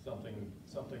 facility, something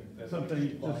that.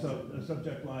 Something, just a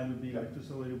subject line would be like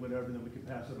facility, whatever, and then we can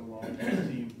pass it along to the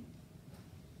team.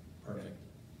 Perfect.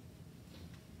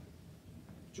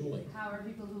 Julie? How are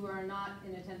people who are not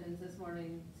in attendance this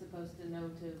morning supposed to know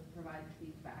to provide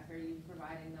feedback? Are you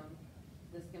providing them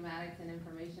the schematics and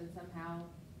information somehow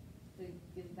to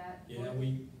get that? Yeah,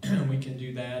 we can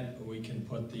do that. We can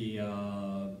put the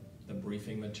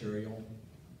briefing material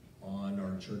on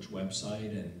our church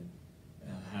website and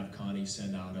have Connie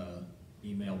send out a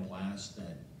email blast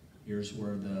that here's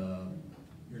where the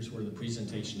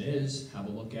presentation is, have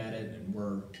a look at it, and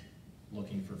we're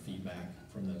looking for feedback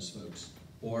from those folks.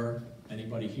 Or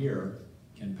anybody here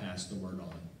can pass the word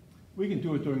on. We can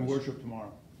do it during worship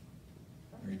tomorrow.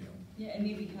 There you go. Yeah, and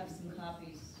maybe have some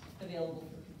copies available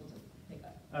for people to pick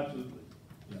up. Absolutely.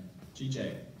 Yeah.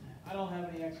 GJ? I don't have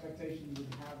any expectation you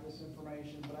would have this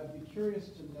information, but I'd be curious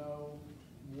to know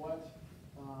what,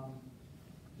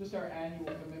 just our annual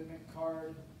commitment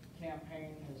card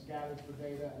campaign has gathered for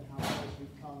data and how close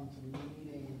we've come to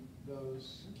meeting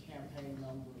those campaign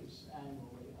numbers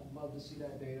annually. I'd love to see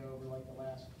that data over like the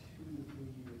last 2 to 3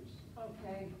 years.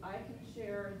 Okay, I can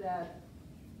share that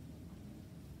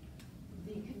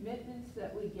the commitments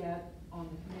that we get on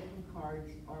the commitment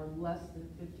cards are less than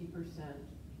 50%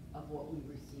 of what we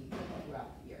receive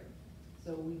throughout the year.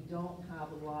 So we don't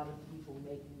have a lot of people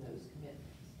making those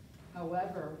commitments.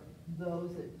 However,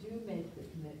 those that do make the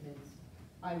commitments,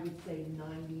 I would say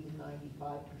 90 to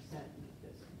 95% meet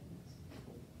those commitments.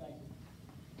 Thank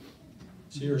you.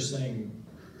 So you're saying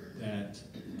that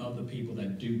of the people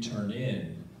that do turn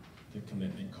in the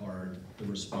commitment card, the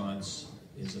response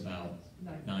is about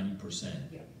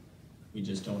 90%. Yeah. We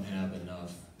just don't have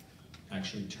enough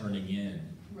actually turning in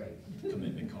Right.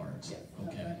 commitment cards. Yes.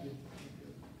 Okay.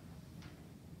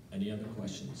 Any other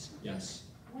questions? Yes?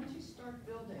 Once you start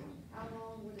building, how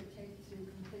long would it take to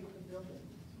complete the building?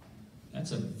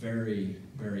 That's a very,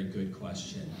 very good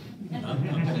question. I'm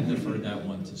going to defer that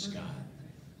one to Scott.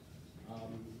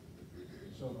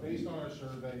 So based on our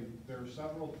survey, there are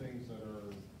several things that are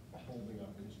holding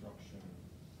up construction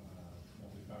that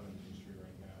we found in the industry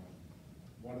right now.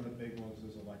 One of the big ones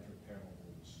is electric panel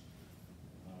rules.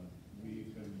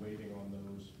 We've been waiting on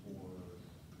those for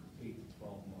 8 to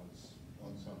 12 months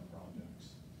on some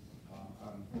projects.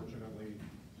 Unfortunately,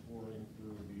 pouring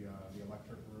through the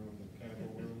electric room, the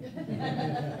mechanical room,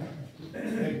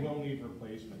 they will need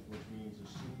replacement, which means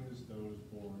as soon as those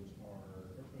boards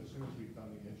are, as soon as we've done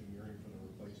the engineering for the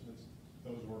replacements,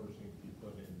 those orders need to be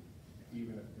put in,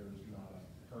 even if there's not a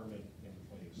permit in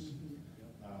place.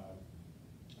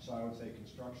 So I would say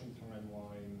construction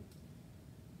timeline,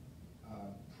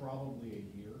 probably a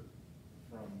year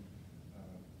from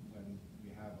when we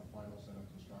have a final set of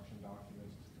construction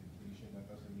documents to completion. That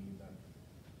doesn't mean that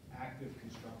active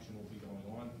construction will be going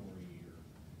on for a year.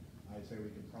 I'd say we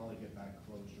could probably get that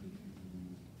closer to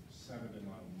 7 to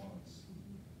 9 months.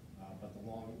 But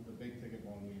the big ticket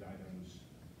long lead items,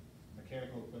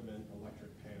 mechanical equipment,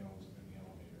 electric panels, and the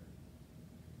elevator.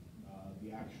 The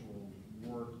actual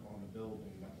work on the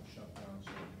building that will shut down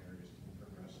certain areas can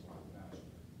progress a lot faster.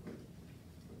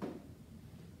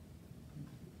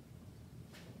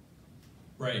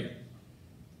 Right.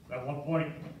 At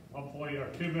 1.8 or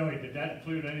 2 million, did that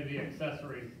include any of the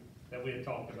accessories that we had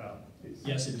talked about?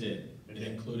 Yes, it did. It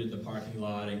included the parking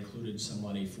lot, included some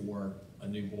money for a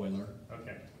new boiler.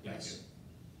 Okay. Yes.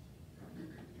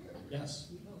 Yes.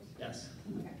 Yes.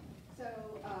 Okay, so,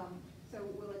 so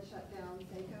will it shut down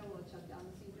Seiko, will it shut down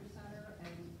the senior center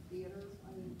and theaters?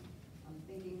 I'm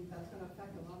thinking that's gonna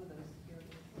affect a lot of those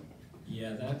areas.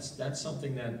 Yeah, that's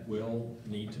something that will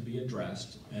need to be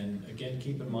addressed. And again,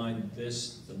 keep in mind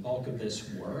the bulk of this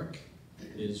work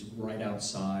is right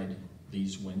outside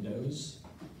these windows,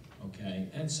 okay?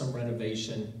 And some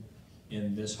renovation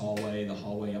in this hallway, the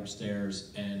hallway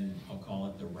upstairs, and I'll call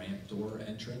it the ramp door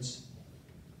entrance.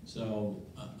 So,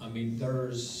 I mean,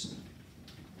 there's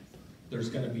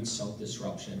gonna be some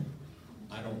disruption.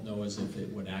 I don't know as if it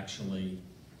would actually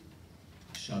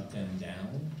shut them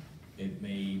down. It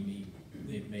may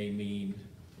mean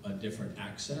a different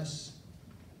access,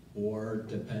 or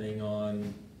depending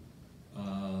on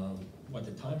what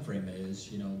the time frame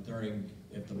is, you know,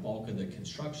 if the bulk of the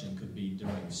construction could be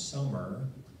during summer.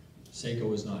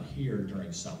 Seiko is not here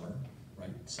during summer,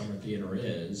 right? Summer theater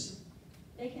is.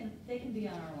 They can be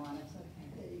on our lawn, it's okay.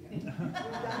 There you go. We've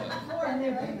done it before, and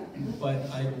they're right. But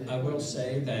I will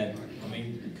say that, I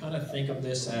mean, kind of think of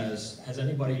this as, has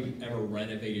anybody ever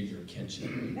renovated your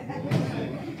kitchen?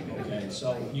 Okay,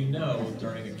 so you know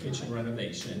during a kitchen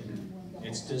renovation,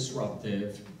 it's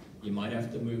disruptive. You might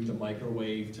have to move the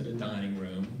microwave to the dining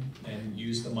room and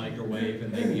use the microwave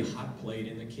and maybe a hot plate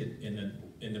in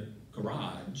the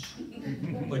garage,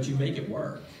 but you make it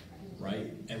work,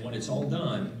 right? And when it's all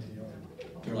done,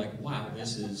 you're like, wow,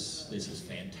 this is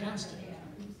fantastic.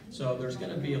 So there's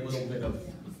going to be a little bit of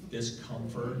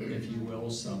discomfort, if you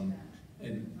will,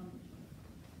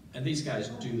 and these guys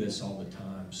do this all the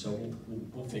time. So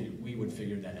we would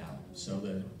figure that out. So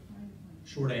the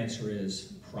short answer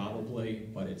is probably,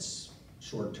 but it's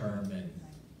short term, and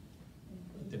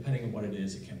depending on what it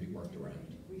is, it can be worked around.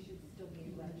 We should still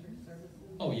be electric services.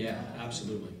 Oh yeah,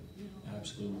 absolutely,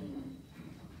 absolutely.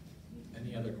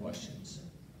 Any other questions?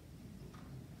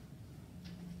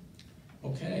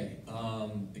 Okay,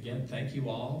 again, thank you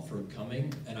all for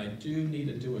coming, and I do need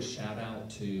to do a shout out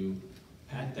to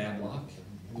Pat Dablock,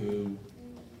 who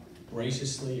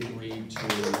graciously agreed to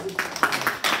provide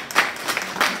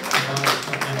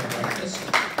a breakfast.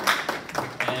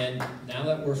 And now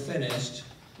that we're finished,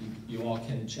 you all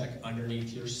can check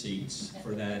underneath your seats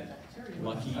for that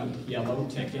lucky yellow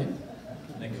ticket,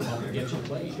 and then come up and get your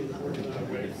plate. You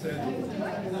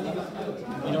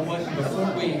know what,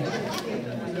 before we...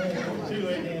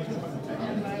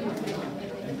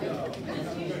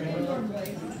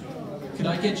 Could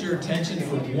I get your attention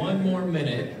for one more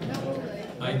minute?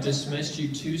 I dismissed you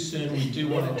too soon. We do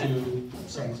want to do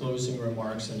some closing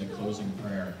remarks and a closing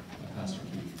prayer. Pastor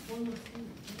Keith.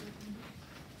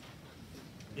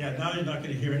 Yeah, now you're not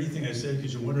going to hear anything I said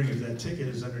because you're wondering if that ticket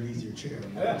is underneath your chair.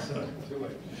 So,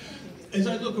 as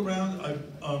I look around, a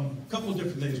couple of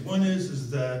different things. One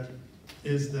is that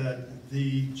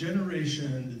the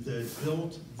generation that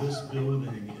built this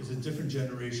building is a different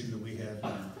generation than we have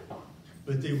now.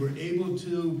 but they were able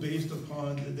to, based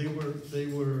upon, they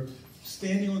were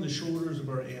standing on the shoulders of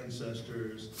our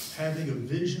ancestors, having a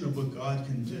vision of what God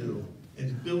can do,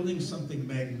 and building something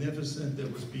magnificent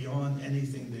that was beyond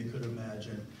anything they could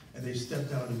imagine, and they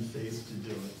stepped out in faith to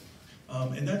do it.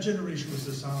 And that generation was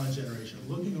the silent generation.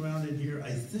 Looking around in here,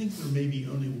 I think there may be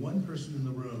only one person in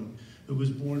the room who was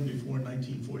born before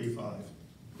 1945,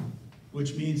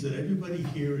 which means that everybody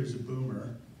here is a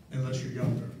boomer, unless you're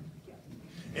younger.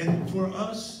 And for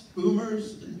us,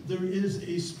 boomers, there is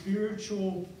a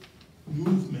spiritual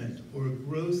movement or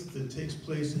growth that takes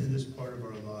place in this part of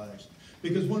our lives.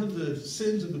 Because one of the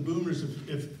sins of the boomers,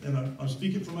 and I'm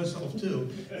speaking for myself too,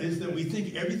 is that we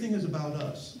think everything is about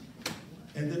us,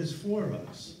 and that it's for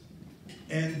us.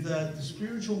 And that the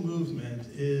spiritual movement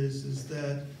is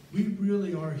that we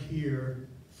really are here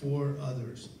for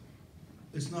others.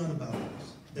 It's not about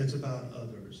us, it's about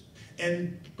others.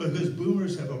 And because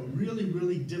boomers have a really,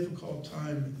 really difficult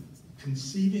time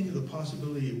conceiving the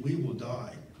possibility that we will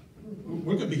die.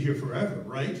 We're going to be here forever,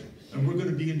 right? And we're going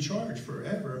to be in charge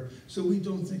forever, so we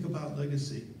don't think about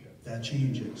legacy. That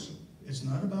changes. It's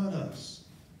not about us,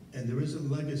 and there is a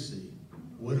legacy.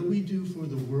 What do we do for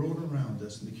the world around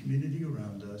us and the community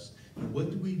around us, and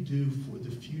what do we do for the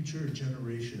future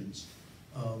generations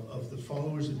of the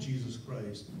followers of Jesus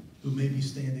Christ who may be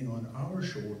standing on our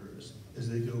shoulders as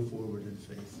they go forward in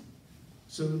faith?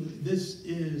 So this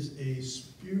is a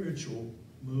spiritual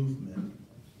movement.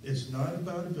 It's not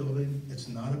about a building, it's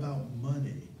not about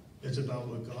money. It's about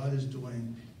what God is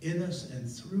doing in us and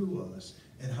through us,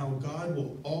 and how God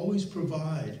will always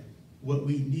provide what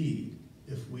we need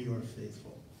if we are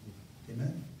faithful.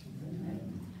 Amen?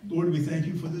 Amen. Lord, we thank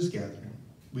you for this gathering.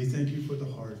 We thank you for the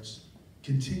hearts.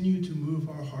 Continue to move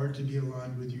our heart to be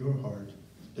aligned with your heart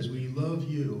as we love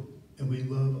you and we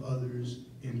love others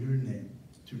in your name,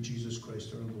 through Jesus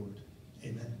Christ our Lord.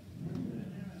 Amen. Amen.